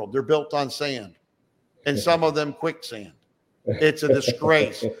of the world. They're built on sand, and some of them quicksand. It's a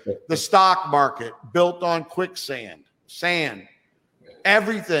disgrace. The stock market built on quicksand, sand,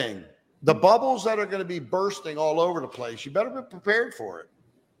 everything. The bubbles that are going to be bursting all over the place, you better be prepared for it.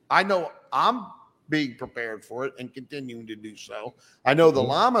 I know I'm being prepared for it and continuing to do so. I know the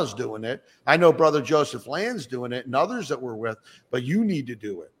Lama's doing it. I know Brother Joseph Land's doing it and others that we're with, but you need to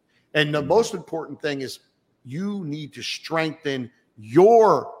do it. And the most important thing is you need to strengthen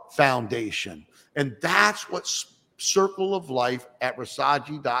your foundation. And that's what Circle of Life at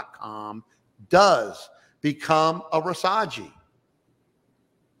Rasaji.com does. Become a Rasaji.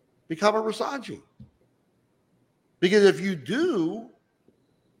 Become a Rasaji. Because if you do,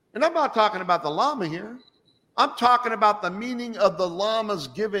 and I'm not talking about the Lama here, I'm talking about the meaning of the Lama's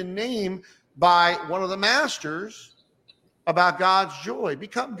given name by one of the masters about God's joy.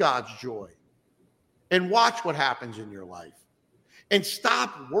 Become God's joy. And watch what happens in your life. And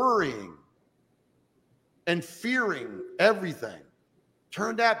stop worrying and fearing everything.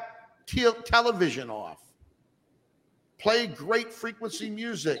 Turn that television off. Play great frequency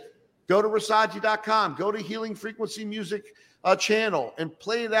music. Go to Rasaji.com. Go to Healing Frequency Music channel and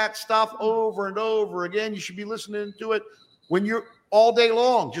play that stuff over and over again. You should be listening to it when you're all day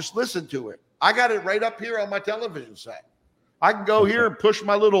long. Just listen to it. I got it right up here on my television set. I can go here and push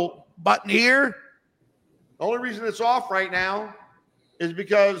my little button here. The only reason it's off right now is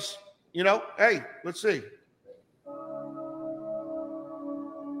because, hey, let's see.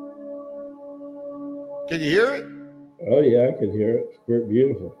 Can you hear it? Oh, yeah, I can hear it. It's very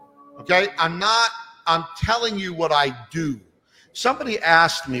beautiful. Okay, I'm telling you what I do. Somebody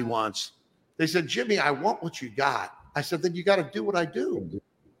asked me once, they said, Jimmy, I want what you got. I said, then you got to do what I do.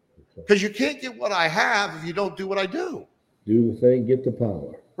 Because you can't get what I have if you don't do what I do. Do the thing, get the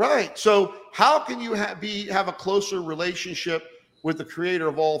power. Right. So how can you have a closer relationship with the creator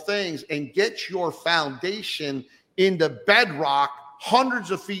of all things and get your foundation into bedrock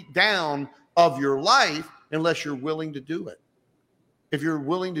hundreds of feet down of your life unless you're willing to do it? If you're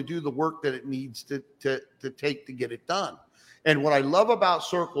willing to do the work that it needs to take to get it done. And what I love about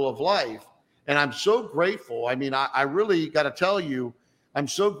Circle of Life, and I'm so grateful, I mean, I really got to tell you, I'm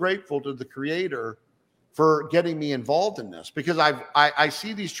so grateful to the creator for getting me involved in this, because I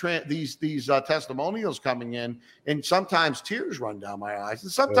see these testimonials coming in, and sometimes tears run down my eyes,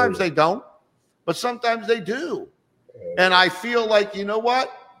 and sometimes they don't, but sometimes they do. And I feel like, you know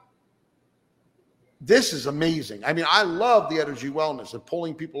what? This is amazing. I mean, I love the energy wellness and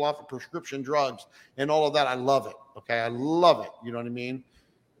pulling people off of prescription drugs and all of that. I love it. Okay. I love it. You know what I mean?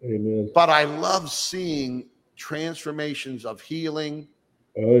 Amen. But I love seeing transformations of healing,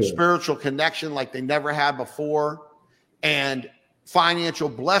 spiritual connection like they never had before, and financial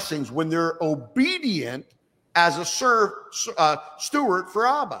blessings when they're obedient as a steward for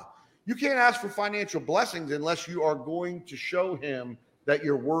Abba. You can't ask for financial blessings unless you are going to show him that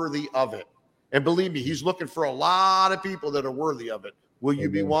you're worthy of it. And believe me, he's looking for a lot of people that are worthy of it. Will you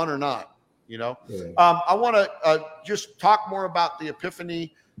be one or not? Yeah. I want to just talk more about the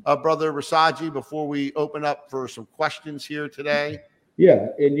Epiphany, Brother Rasaji, before we open up for some questions here today. Yeah,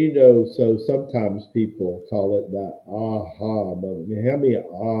 and so sometimes people call it that aha moment. I mean, how many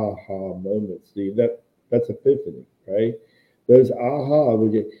aha moments do you? That's Epiphany, right? Those aha,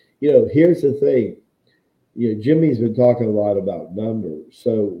 here's the thing. Jimmy's been talking a lot about numbers.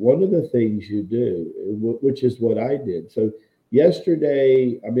 So one of the things you do, which is what I did. So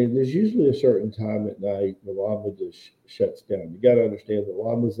yesterday, I mean, there's usually a certain time at night the Lama just shuts down. You got to understand the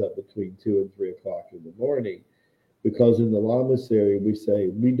Lama's up between 2 and 3 o'clock in the morning, because in the Lama theory, we say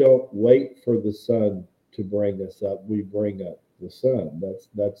we don't wait for the sun to bring us up. We bring up the sun.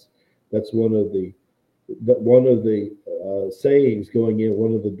 That's one of the sayings going in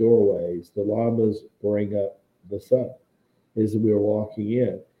one of the doorways. The Lamas bring up the sun as we're walking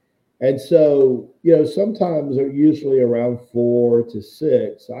in. And so, sometimes they're usually around 4 to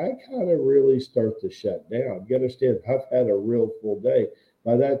 6. I kind of really start to shut down. You understand, I've had a real full day.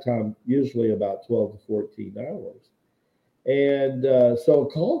 By that time, usually about 12 to 14 hours. And so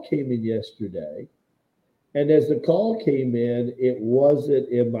a call came in yesterday. And as the call came in, it wasn't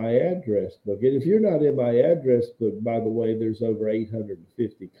in my address book. And if you're not in my address book, by the way, there's over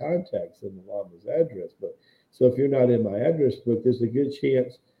 850 contacts in the Lama's address book. So if you're not in my address book, there's a good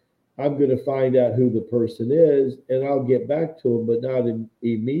chance I'm going to find out who the person is and I'll get back to them, but not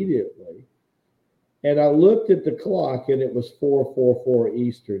immediately. And I looked at the clock and it was 4:44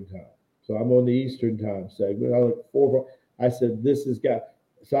 Eastern time. So I'm on the Eastern time segment. I looked 4. I said, this has got,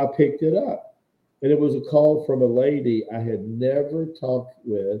 so I picked it up. And it was a call from a lady I had never talked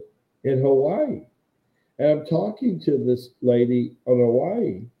with in Hawaii. And I'm talking to this lady on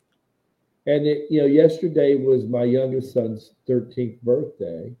Hawaii. And yesterday was my youngest son's 13th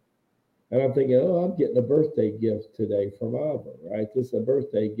birthday. And I'm thinking, oh, I'm getting a birthday gift today from Abba, right? This is a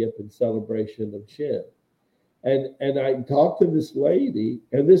birthday gift in celebration of Chin. And I talked to this lady,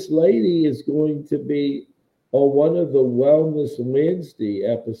 and this lady is going to be on one of the Wellness Wednesday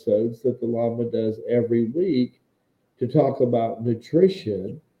episodes that the Lama does every week to talk about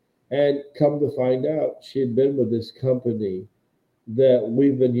nutrition. And come to find out, she had been with this company that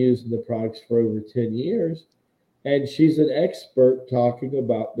we've been using the products for over 10 years. And she's an expert talking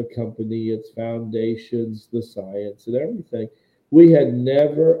about the company, its foundations, the science, and everything. We had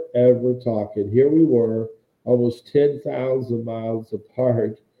never, ever talked. And here we were, almost 10,000 miles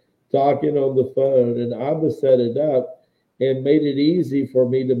apart, talking on the phone. And Abba set it up and made it easy for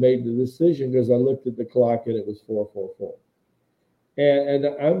me to make the decision because I looked at the clock and it was 4:44. And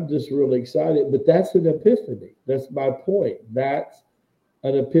I'm just really excited. But that's an epiphany. That's my point. That's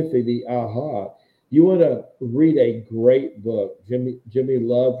an epiphany. Aha. You want to read a great book. Jimmy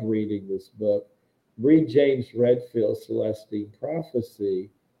loved reading this book. Read James Redfield's Celestine Prophecy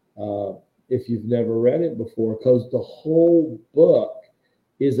if you've never read it before, because the whole book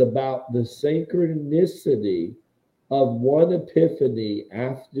is about the synchronicity of one epiphany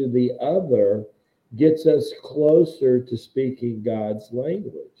after the other gets us closer to speaking God's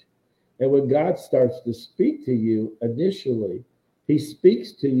language. And when God starts to speak to you initially, he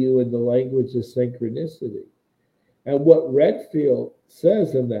speaks to you in the language of synchronicity. And what Redfield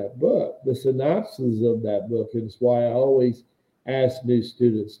says in that book, the synopsis of that book, and it's why I always ask new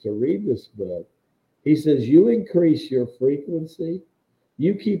students to read this book. He says, you increase your frequency,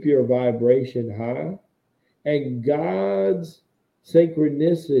 you keep your vibration high, and God's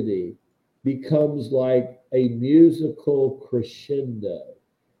synchronicity becomes like a musical crescendo.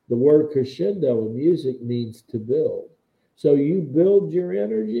 The word crescendo in music means to build. So you build your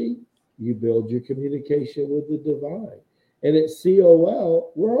energy, you build your communication with the divine. And at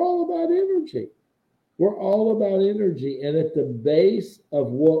COL, we're all about energy. We're all about energy. And at the base of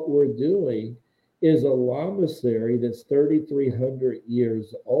what we're doing is a lamasery that's 3,300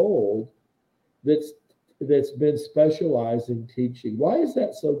 years old that's been specializing teaching. Why is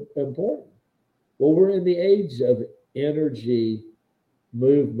that so important? Well, we're in the age of energy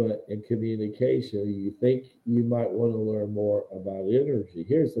movement and communication. You think you might want to learn more about energy.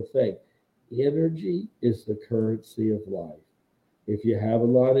 Here's the thing. Energy is the currency of life. If you have a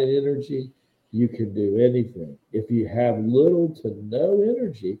lot of energy, you can do anything. If you have little to no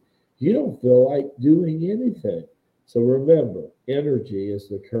energy, you don't feel like doing anything. So remember, energy is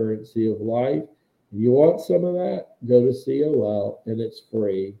the currency of life. If you want some of that, go to COL and it's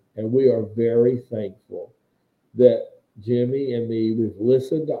free. And we are very thankful that Jimmy and me, we've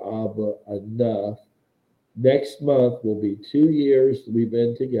listened to Abba enough. Next month will be 2 years we've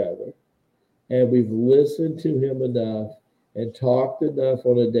been together. And we've listened to him enough and talked enough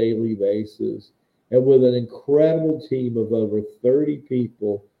on a daily basis. And with an incredible team of over 30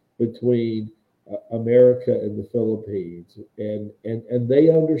 people between America and the Philippines. And they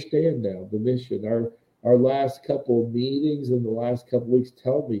understand now the mission. Our last couple of meetings in the last couple of weeks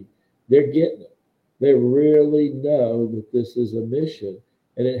tell me they're getting it. They really know that this is a mission,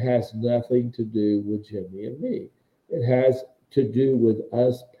 and it has nothing to do with Jimmy and me. It has to do with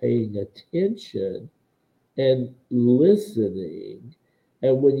us paying attention and listening.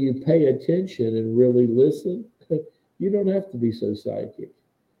 And when you pay attention and really listen, you don't have to be so psychic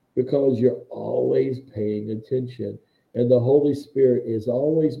because you're always paying attention, and the Holy Spirit is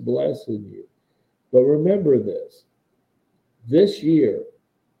always blessing you. But remember this year,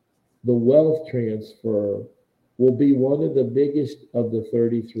 the wealth transfer will be one of the biggest of the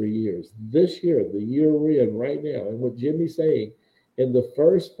 33 years. This year, the year we're in right now, and what Jimmy's saying, in the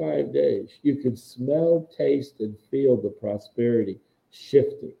first 5 days, you can smell, taste, and feel the prosperity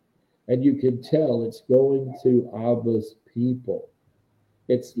shifting. And you can tell it's going to Abba's people.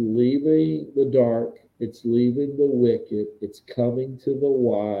 It's leaving the dark it's leaving the wicked, it's coming to the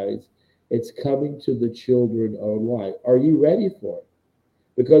wise, it's coming to the children of light. Are you ready for it?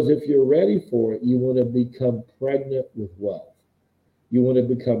 Because if you're ready for it, you want to become pregnant with wealth. You want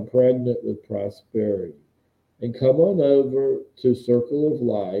to become pregnant with prosperity. And come on over to Circle of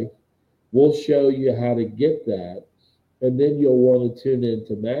Life. We'll show you how to get that. And then you'll want to tune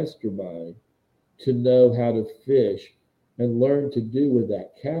into Mastermind to know how to fish and learn to do with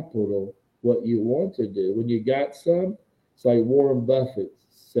that capital what you want to do. When you got some, it's like Warren Buffett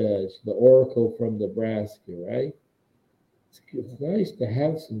says, the oracle from Nebraska, right? It's nice to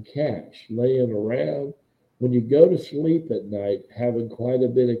have some cash laying around. When you go to sleep at night, having quite a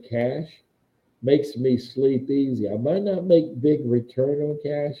bit of cash makes me sleep easy. I might not make big return on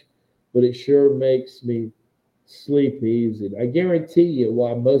cash, but it sure makes me sleep easy. I guarantee you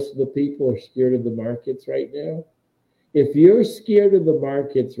why most of the people are scared of the markets right now. If you're scared of the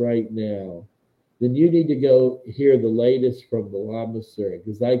markets right now, then you need to go hear the latest from the Lama series,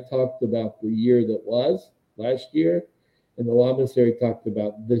 because I talked about the year that was last year, and the Lama series talked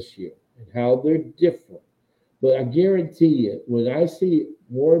about this year and how they're different. But I guarantee you, when I see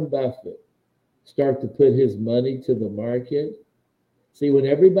Warren Buffett start to put his money to the market, see, when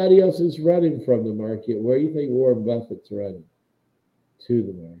everybody else is running from the market, where do you think Warren Buffett's running? To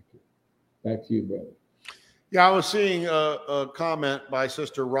the market. Back to you, brother. Yeah, I was seeing a comment by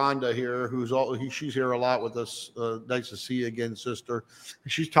Sister Rhonda here, she's here a lot with us. Nice to see you again, Sister.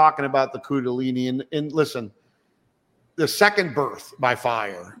 She's talking about the Kundalini. And listen, the second birth by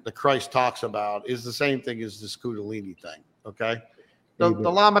fire that Christ talks about is the same thing as this Kundalini thing, okay? The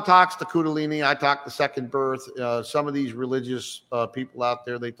Lama talks the Kundalini. I talk the second birth. Some of these religious people out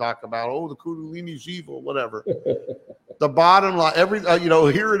there, they talk about, the Kundalini's evil, whatever. The bottom line,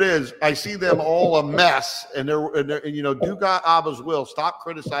 here it is. I see them all a mess, and they're do God Abba's will. Stop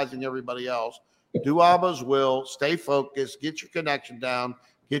criticizing everybody else. Do Abba's will. Stay focused. Get your connection down.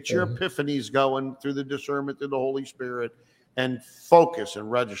 Get your epiphanies going through the discernment through the Holy Spirit, and focus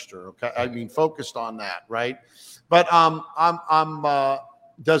and register. Okay, I mean, focused on that, right? But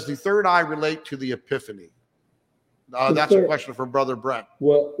does the third eye relate to the epiphany? That's a question for Brother Brent.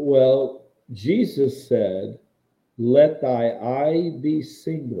 Well, Jesus said, "Let thy eye be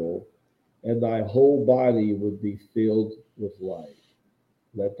single, and thy whole body would be filled with light."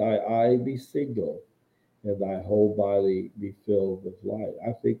 Let thy eye be single, and thy whole body be filled with light.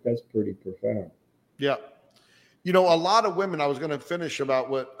 I think that's pretty profound. Yeah. A lot of women, I was going to finish about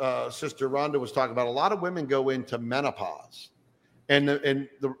what Sister Rhonda was talking about. A lot of women go into menopause. And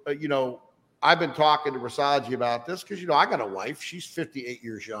I've been talking to Rasaji about this because, I got a wife. She's 58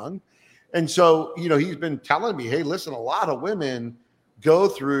 years young. And so, he's been telling me, hey, listen, a lot of women go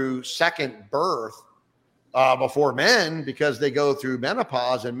through second birth before men because they go through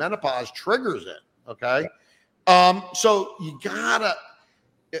menopause, and menopause triggers it. Okay. So you gotta,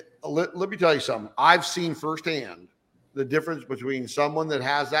 let me tell you something. I've seen firsthand the difference between someone that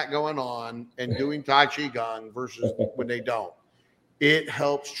has that going on and doing Tai Chi Gong versus when they don't. It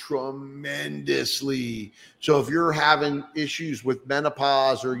helps tremendously. So if you're having issues with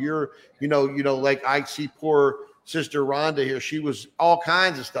menopause, or you're, like I see poor Sister Rhonda here, she was, all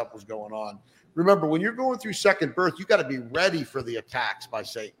kinds of stuff was going on. Remember, when you're going through second birth, you got to be ready for the attacks by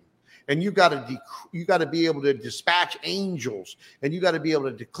Satan. And you got to be able to dispatch angels, and you got to be able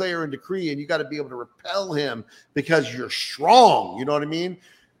to declare and decree, and you got to be able to repel him because you're strong. You know what I mean?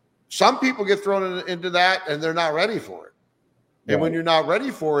 Some people get thrown into that and they're not ready for it. And when you're not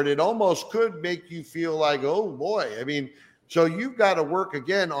ready for it, it almost could make you feel like, oh boy. I mean, so you've got to work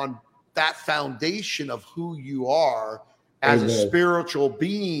again on that foundation of who you are as a spiritual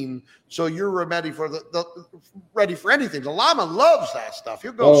being, so you're ready for ready for anything. The Lama loves that stuff.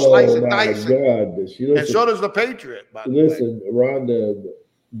 He'll go slice and dice, and so does the Patriot. Listen, Rhonda,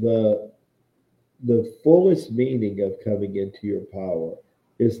 the fullest meaning of coming into your power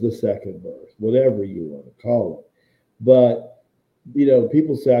is the second birth, whatever you want to call it. But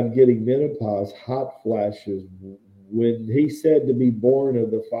people say I'm getting menopause, hot flashes. When he said to be born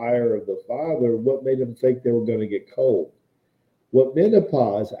of the fire of the Father, what made them think they were going to get cold? What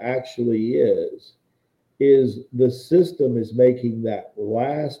menopause actually is the system is making that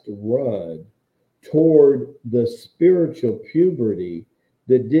last run toward the spiritual puberty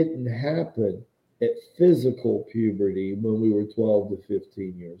that didn't happen at physical puberty when we were 12 to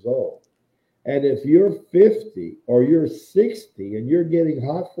 15 years old. And if you're 50 or you're 60 and you're getting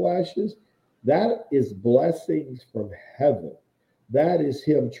hot flashes, that is blessings from heaven. That is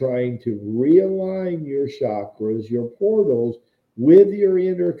him trying to realign your chakras, your portals, with your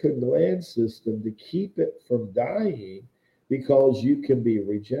inner gland system to keep it from dying, because you can be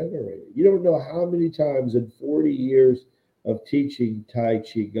regenerated. You don't know how many times in 40 years of teaching Tai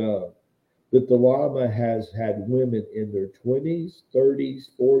Chi Gong that the Lama has had women in their 20s, 30s,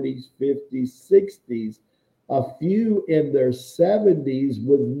 40s, 50s, 60s, a few in their 70s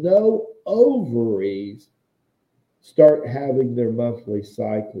with no ovaries start having their monthly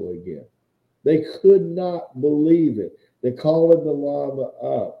cycle again. They could not believe it. They're calling the Lama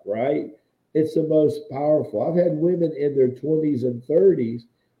up, right? It's the most powerful. I've had women in their 20s and 30s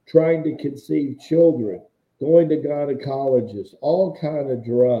trying to conceive children, going to gynecologists, all kind of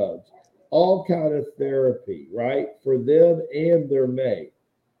drugs, all kind of therapy, right? For them and their mate.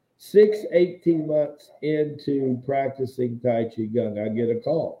 18 months into practicing Tai Chi Gong, I get a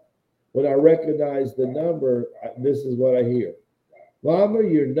call. When I recognize the number, this is what I hear. Lama,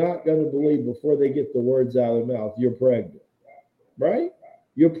 you're not going to believe before they get the words out of their mouth, you're pregnant, right?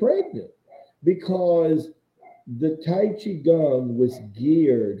 You're pregnant because the Tai Chi Gong was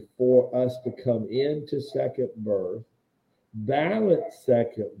geared for us to come into second birth, balance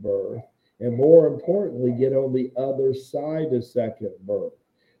second birth, and more importantly, get on the other side of second birth.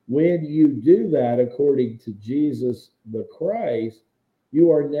 When you do that, according to Jesus the Christ,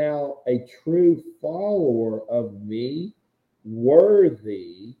 you are now a true follower of me,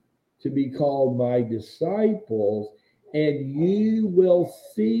 worthy to be called my disciples, and you will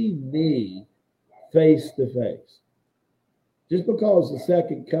see me face to face. Just because the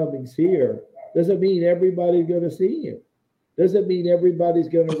second coming's here doesn't mean everybody's going to see him. Doesn't mean everybody's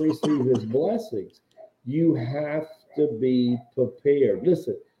going to receive his blessings. You have to be prepared.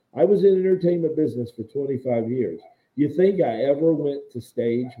 Listen, I was in entertainment business for 25 years. You think I ever went to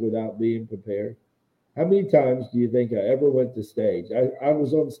stage without being prepared? How many times do you think I ever went to stage? I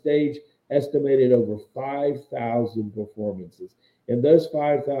was on stage estimated over 5,000 performances. In those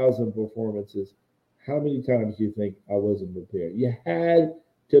 5,000 performances, how many times do you think I wasn't prepared? You had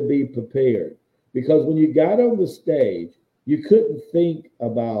to be prepared because when you got on the stage, you couldn't think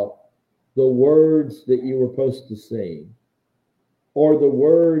about the words that you were supposed to sing or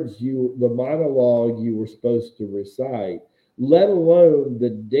the monologue you were supposed to recite, let alone the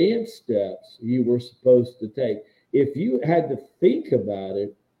dance steps you were supposed to take. If you had to think about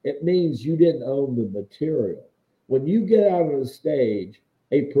it, it means you didn't own the material. When you get out on the stage,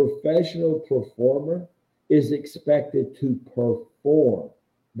 a professional performer is expected to perform,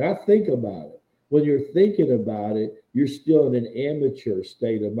 not think about it. When you're thinking about it, you're still in an amateur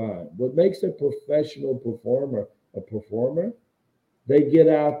state of mind. What makes a professional performer a performer? They get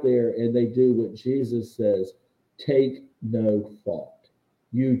out there and they do what Jesus says, take no thought.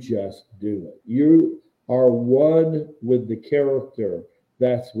 You just do it. You are one with the character.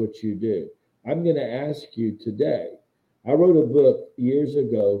 That's what you do. I'm going to ask you today. I wrote a book years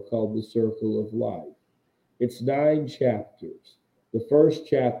ago called The Circle of Life. It's 9 chapters. The first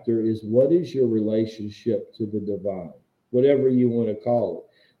chapter is what is your relationship to the divine, whatever you want to call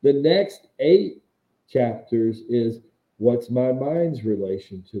it. The next 8 chapters is what's my mind's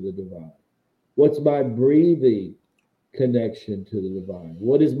relation to the divine? What's my breathing connection to the divine?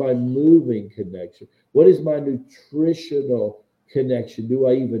 What is my moving connection? What is my nutritional connection? Do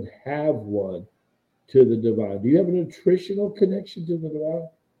I even have one to the divine? Do you have a nutritional connection to the divine?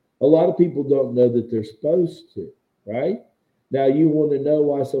 A lot of people don't know that they're supposed to, right? Now, you want to know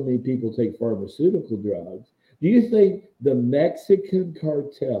why so many people take pharmaceutical drugs. Do you think the Mexican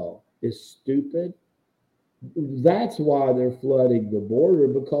cartel is stupid? That's why they're flooding the border,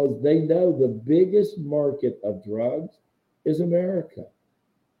 because they know the biggest market of drugs is America.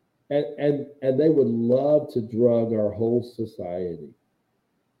 And they would love to drug our whole society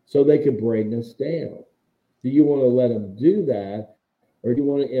so they could bring us down. Do you want to let them do that? Or do you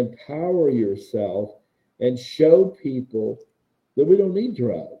want to empower yourself and show people that we don't need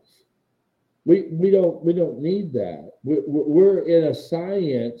drugs? We don't need that. We're in a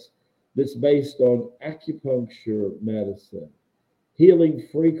science that's based on acupuncture medicine, healing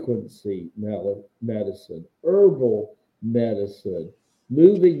frequency medicine, herbal medicine,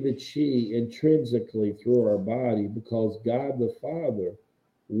 moving the chi intrinsically through our body because God the Father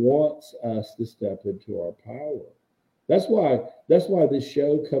wants us to step into our power. That's why this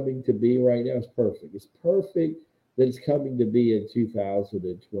show coming to be right now is perfect. It's perfect that it's coming to be in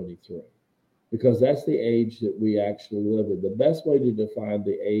 2023 because that's the age that we actually live in. The best way to define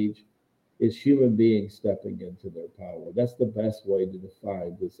the age is human beings stepping into their power. That's the best way to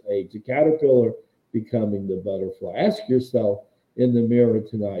define this age. The caterpillar becoming the butterfly. Ask yourself in the mirror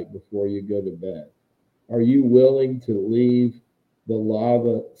tonight before you go to bed, are you willing to leave the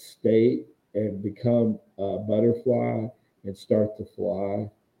lava state and become a butterfly and start to fly?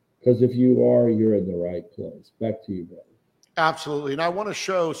 Because if you are, you're in the right place. Back to you, brother. Absolutely. And I want to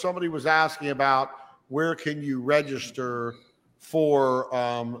show, somebody was asking about where can you register for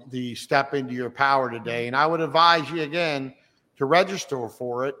the Step Into Your Power today. And I would advise you again to register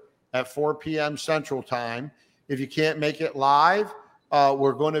for it at 4 p.m. Central Time. If you can't make it live,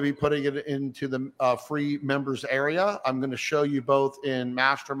 we're going to be putting it into the free members area. I'm going to show you both in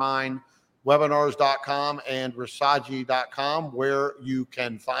mastermindwebinars.com and rasaji.com where you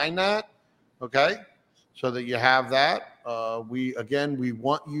can find that. Okay. So that you have that. We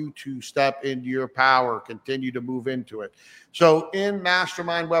want you to step into your power, continue to move into it. So in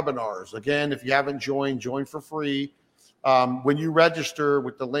Mastermind Webinars, again, if you haven't joined, join for free. When you register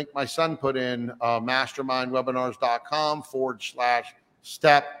with the link my son put in,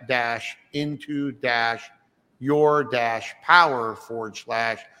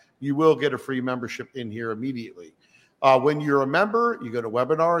 mastermindwebinars.com/step-into-your-power/, you will get a free membership in here immediately. When you're a member, you go to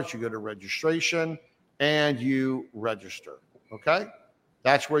webinars, you go to registration, and you register, okay?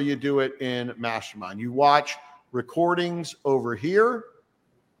 That's where you do it in Mastermind. You watch recordings over here,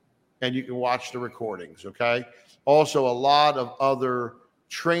 and you can watch the recordings, okay? Also, a lot of other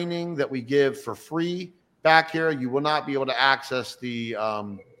training that we give for free back here. You will not be able to access the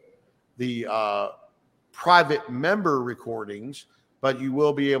private member recordings, but you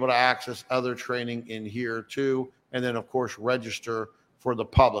will be able to access other training in here too. And then, of course, register for the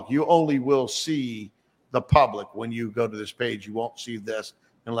public. You only will see the public when you go to this page. You won't see this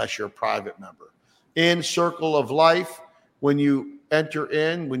unless you're a private member. In Circle of Life, when you enter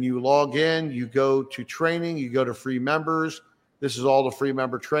in, when you log in, you go to training, you go to free members. This is all the free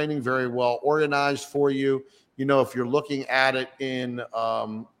member training, very well organized for you. You know, if you're looking at it in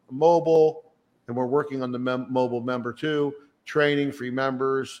mobile, and we're working on the mobile member too, training, free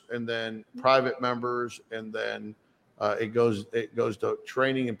members, and then private members, and then it goes to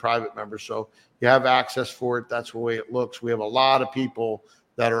training and private members. So you have access for it. That's the way it looks. We have a lot of people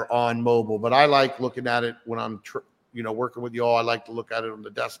that are on mobile, but I like looking at it when I'm working with you all. I like to look at it on the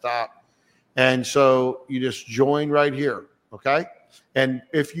desktop. And so you just join right here, okay? And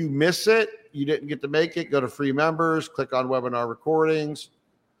if you miss it, you didn't get to make it, go to free members, click on webinar recordings,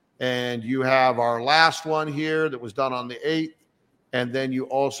 and you have our last one here that was done on the 8th. And then you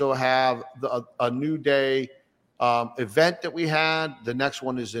also have a new day event that we had. The next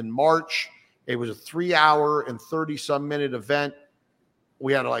one is in March. It was a 3-hour and 30-some minute event.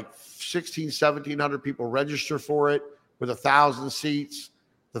 We had like 1,700 people register for it with 1,000 seats.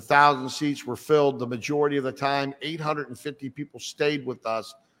 The 1,000 seats were filled the majority of the time. 850 people stayed with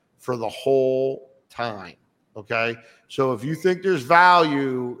us for the whole time. Okay. So if you think there's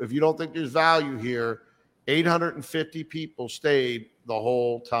value, if you don't think there's value here, 850 people stayed the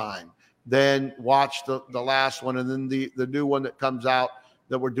whole time. Then watch the last one. And then the new one that comes out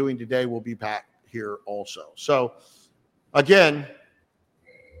that we're doing today will be back here also. So again,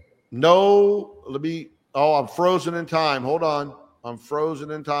 I'm frozen in time. Hold on. I'm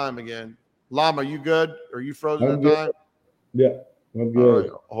frozen in time again. Lama, you good? Are you frozen in time? Yeah, I'm good.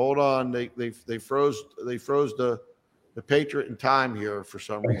 Right, hold on. They froze the Patriot in time here for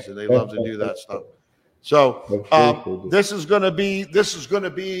some reason. They love to do that stuff. So this is going to be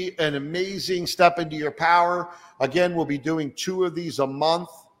an amazing step into your power. Again, we'll be doing 2 of these a month,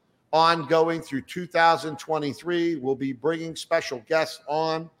 ongoing through 2023. We'll be bringing special guests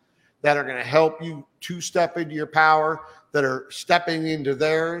on that are going to help you to step into your power, that are stepping into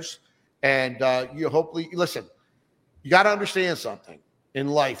theirs. And you hopefully, listen, you got to understand something in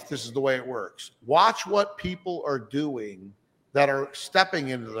life. This is the way it works. Watch what people are doing that are stepping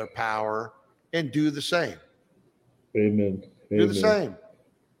into their power and do the same. Amen. Do the same.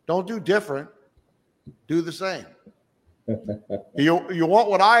 Don't do different. Do the same. You want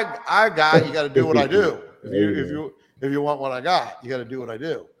what I got, you got to do what I do. If you want what I got, you got to do what I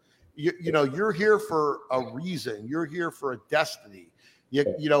do. You know, you're here for a reason. You're here for a destiny.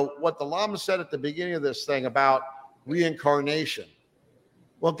 You know, what the Lama said at the beginning of this thing about reincarnation.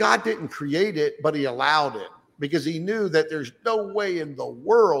 Well, God didn't create it, but he allowed it because he knew that there's no way in the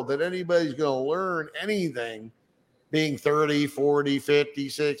world that anybody's going to learn anything being 30, 40, 50,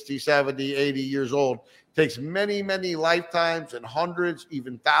 60, 70, 80 years old. It takes many, many lifetimes and hundreds,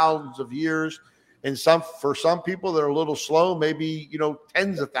 even thousands of years. And for some people that are a little slow, maybe,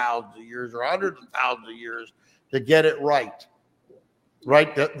 tens of thousands of years or hundreds of thousands of years to get it right.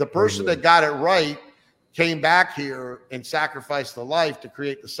 Right? The person that got it right came back here and sacrificed the life to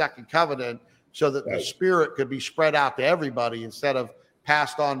create the second covenant so that the spirit could be spread out to everybody instead of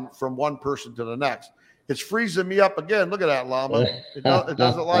passed on from one person to the next. It's freezing me up again. Look at that, Lama. It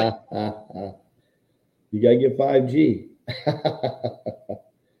doesn't like. You got to get 5G.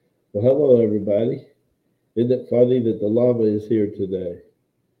 Well, hello, everybody. Isn't it funny that the Lama is here today?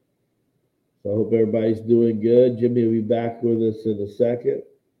 So I hope everybody's doing good. Jimmy will be back with us in a second.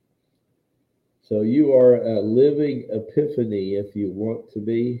 So you are a living epiphany if you want to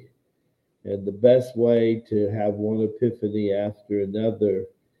be. And the best way to have one epiphany after another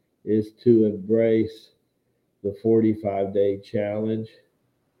is to embrace the 45-day challenge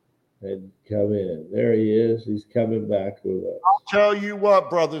and come in. There he is. He's coming back with us. I'll tell you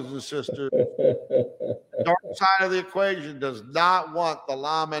what, brothers and sisters, the dark side of the equation does not want the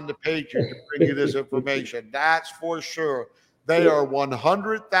Lama and the Patriot to bring you this information. That's for sure. They are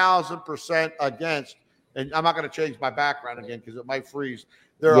 100,000% against, and I'm not going to change my background again because it might freeze.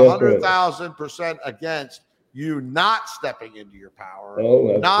 They're 100,000% against you not stepping into your power,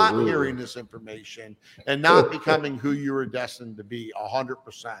 not hearing this information, and not becoming who you were destined to be.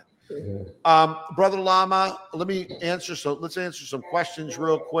 100%. Brother Lama, let's answer some questions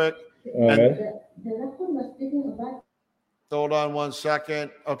real quick. Hold on one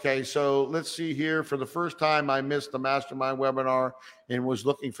second. Okay, so let's see here. For the first time, I missed the mastermind webinar and was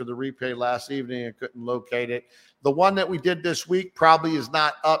looking for the replay last evening and couldn't locate it. The one that we did this week probably is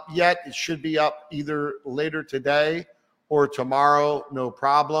not up yet. It should be up either later today or tomorrow. No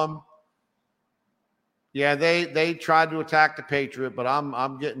problem. Yeah, they tried to attack the Patriot, but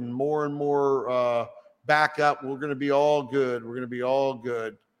I'm getting more and more backup. We're going to be all good. We're going to be all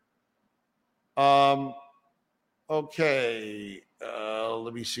good. Okay,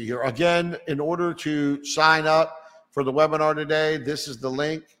 let me see here. Again, in order to sign up for the webinar today, this is the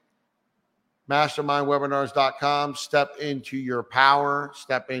link, mastermindwebinars.com. Step into your power.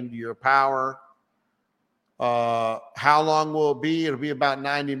 Step into your power. How long will it be? It'll be about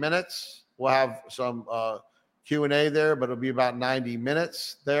 90 minutes. We'll have some Q&A there, but it'll be about 90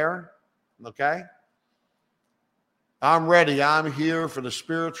 minutes there. Okay? I'm ready. I'm here for the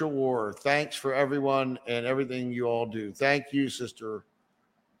spiritual war. Thanks for everyone and everything you all do. Thank you, Sister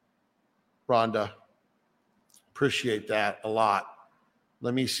Rhonda. Appreciate that a lot.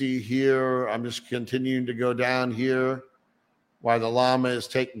 Let me see here. I'm just continuing to go down here while the Lama is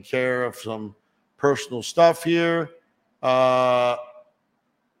taking care of some personal stuff here.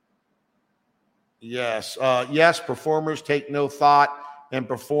 Yes, performers take no thought and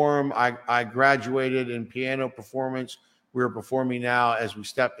perform. I graduated in piano performance. We're performing now as we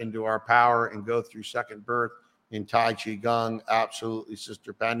step into our power and go through second birth in Tai Chi Gong. Absolutely,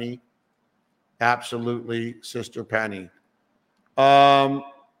 Sister Penny. Absolutely, Sister Penny. I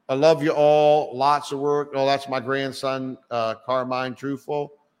love you all. Lots of work. Oh, that's my grandson, Carmine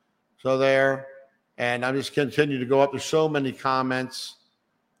Truthful. So there. And I'm just continue to go up. There's so many comments.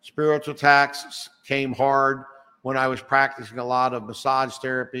 Spiritual attacks came hard when I was practicing a lot of massage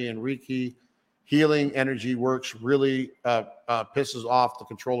therapy and Reiki. Healing energy works really pisses off the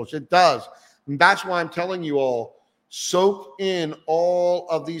controllers. It does. And that's why I'm telling you all, soak in all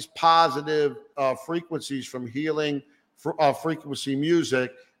of these positive frequencies from healing frequency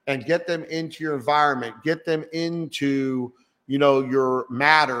music and get them into your environment. Get them into, your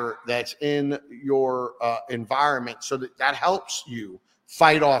matter that's in your environment so that helps you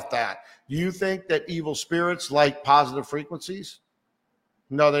fight off that. Do you think that evil spirits like positive frequencies?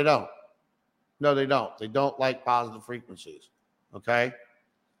 No, they don't. No, they don't. They don't like positive frequencies. Okay?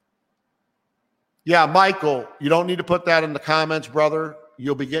 Yeah, Michael, you don't need to put that in the comments, brother.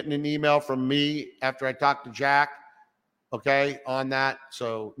 You'll be getting an email from me after I talk to Jack, okay, on that.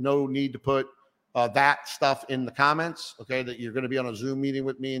 So no need to put that stuff in the comments, okay, that you're going to be on a Zoom meeting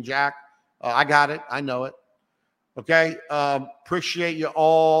with me and Jack. I got it. I know it. Okay. Appreciate you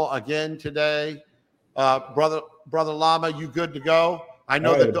all again today. Brother Lama, you good to go? I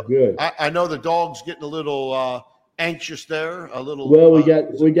know I know the dog's getting a little anxious there. A little. Well, we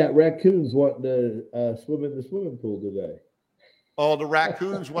got raccoons wanting to swim in the swimming pool today. Oh, the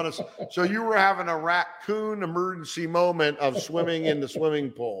raccoons want to. So you were having a raccoon emergency moment of swimming in the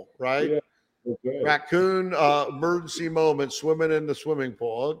swimming pool, right? Yeah, right. Raccoon emergency moment swimming in the swimming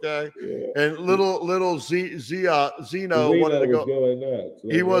pool. Okay. Yeah. And little Zeno wanted to go. Nuts.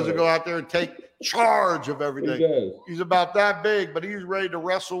 He wants to go out there and take charge of everything. He does. He's about that big, but he's ready to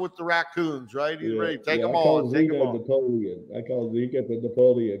wrestle with the raccoons, right? He's ready to take them all. Take them all. Napoleon. I call Zeno the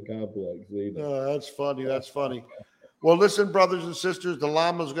Napoleon complex. That's funny. That's funny. Well, listen, brothers and sisters, the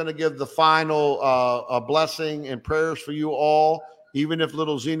Lama is going to give the final blessing and prayers for you all. Even if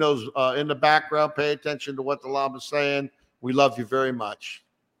little Zeno's in the background, pay attention to what the Lama is saying. We love you very much.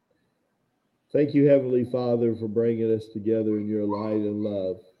 Thank you, Heavenly Father, for bringing us together in your light and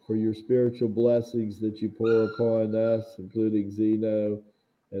love, for your spiritual blessings that you pour upon us, including Zeno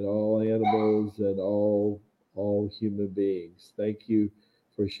and all animals and all human beings. Thank you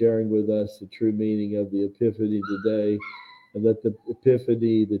for for sharing with us the true meaning of the Epiphany today, and let the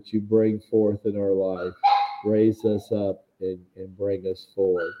Epiphany that you bring forth in our life raise us up and bring us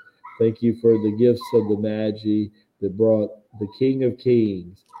forward. Thank you for the gifts of the Magi that brought the King of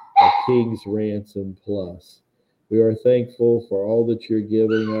Kings, a King's ransom plus. We are thankful for all that you're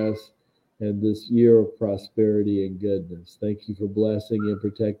giving us and this year of prosperity and goodness. Thank you for blessing and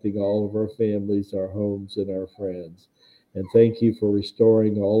protecting all of our families, our homes, and our friends. And thank you for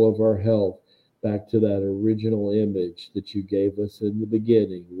restoring all of our health back to that original image that you gave us in the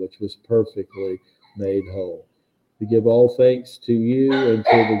beginning, which was perfectly made whole. We give all thanks to you and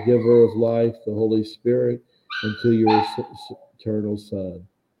to the giver of life, the Holy Spirit, and to your eternal Son.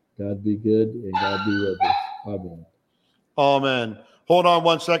 God be good and God be with us. Amen. Amen. Hold on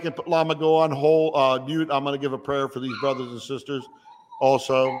 1 second. Lama, go on mute. I'm going to give a prayer for these brothers and sisters.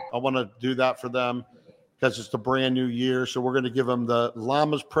 Also, I want to do that for them because it's the brand new year. So we're going to give them the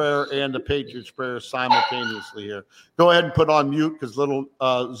Lama's prayer and the Patriot's prayer simultaneously here. Go ahead and put on mute because little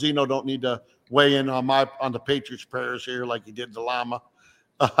Zeno don't need to weigh in on the Patriot's prayers here like he did the Lama.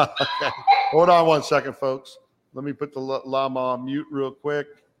 Okay. Hold on 1 second, folks. Let me put the Lama on mute real quick.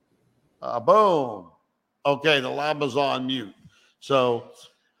 Boom. Okay, the Lama's on mute. So,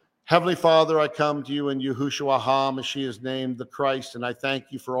 Heavenly Father, I come to you in Yahushua HaMashiach's name, the Christ, and I thank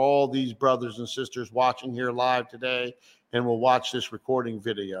you for all these brothers and sisters watching here live today and will watch this recording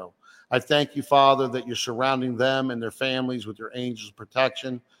video. I thank you, Father, that you're surrounding them and their families with your angels of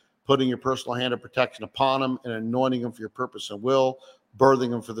protection, putting your personal hand of protection upon them and anointing them for your purpose and will,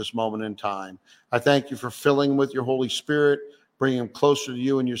 birthing them for this moment in time. I thank you for filling them with your Holy Spirit, bringing them closer to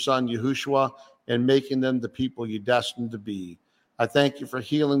you and your Son, Yahushua, and making them the people you destined to be. I thank you for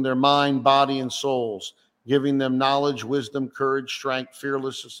healing their mind, body, and souls, giving them knowledge, wisdom, courage, strength,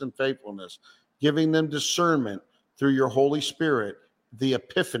 fearlessness, and faithfulness, giving them discernment through your Holy Spirit, the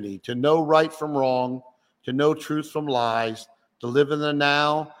Epiphany, to know right from wrong, to know truth from lies, to live in the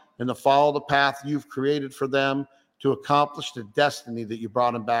now, and to follow the path you've created for them to accomplish the destiny that you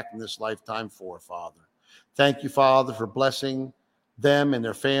brought them back in this lifetime for, Father. Thank you, Father, for blessing them and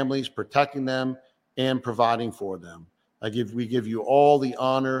their families, protecting them, and providing for them. We give you all the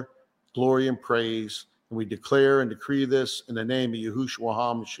honor, glory, and praise, and we declare and decree this in the name of Yahushua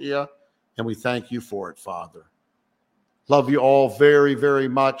HaMashiach, and we thank you for it, Father. Love you all very, very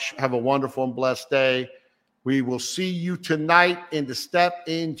much. Have a wonderful and blessed day. We will see you tonight and to step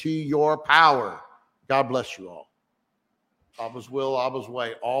into your power. God bless you all. Abba's will, Abba's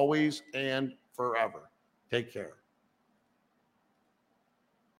way, always and forever. Take care.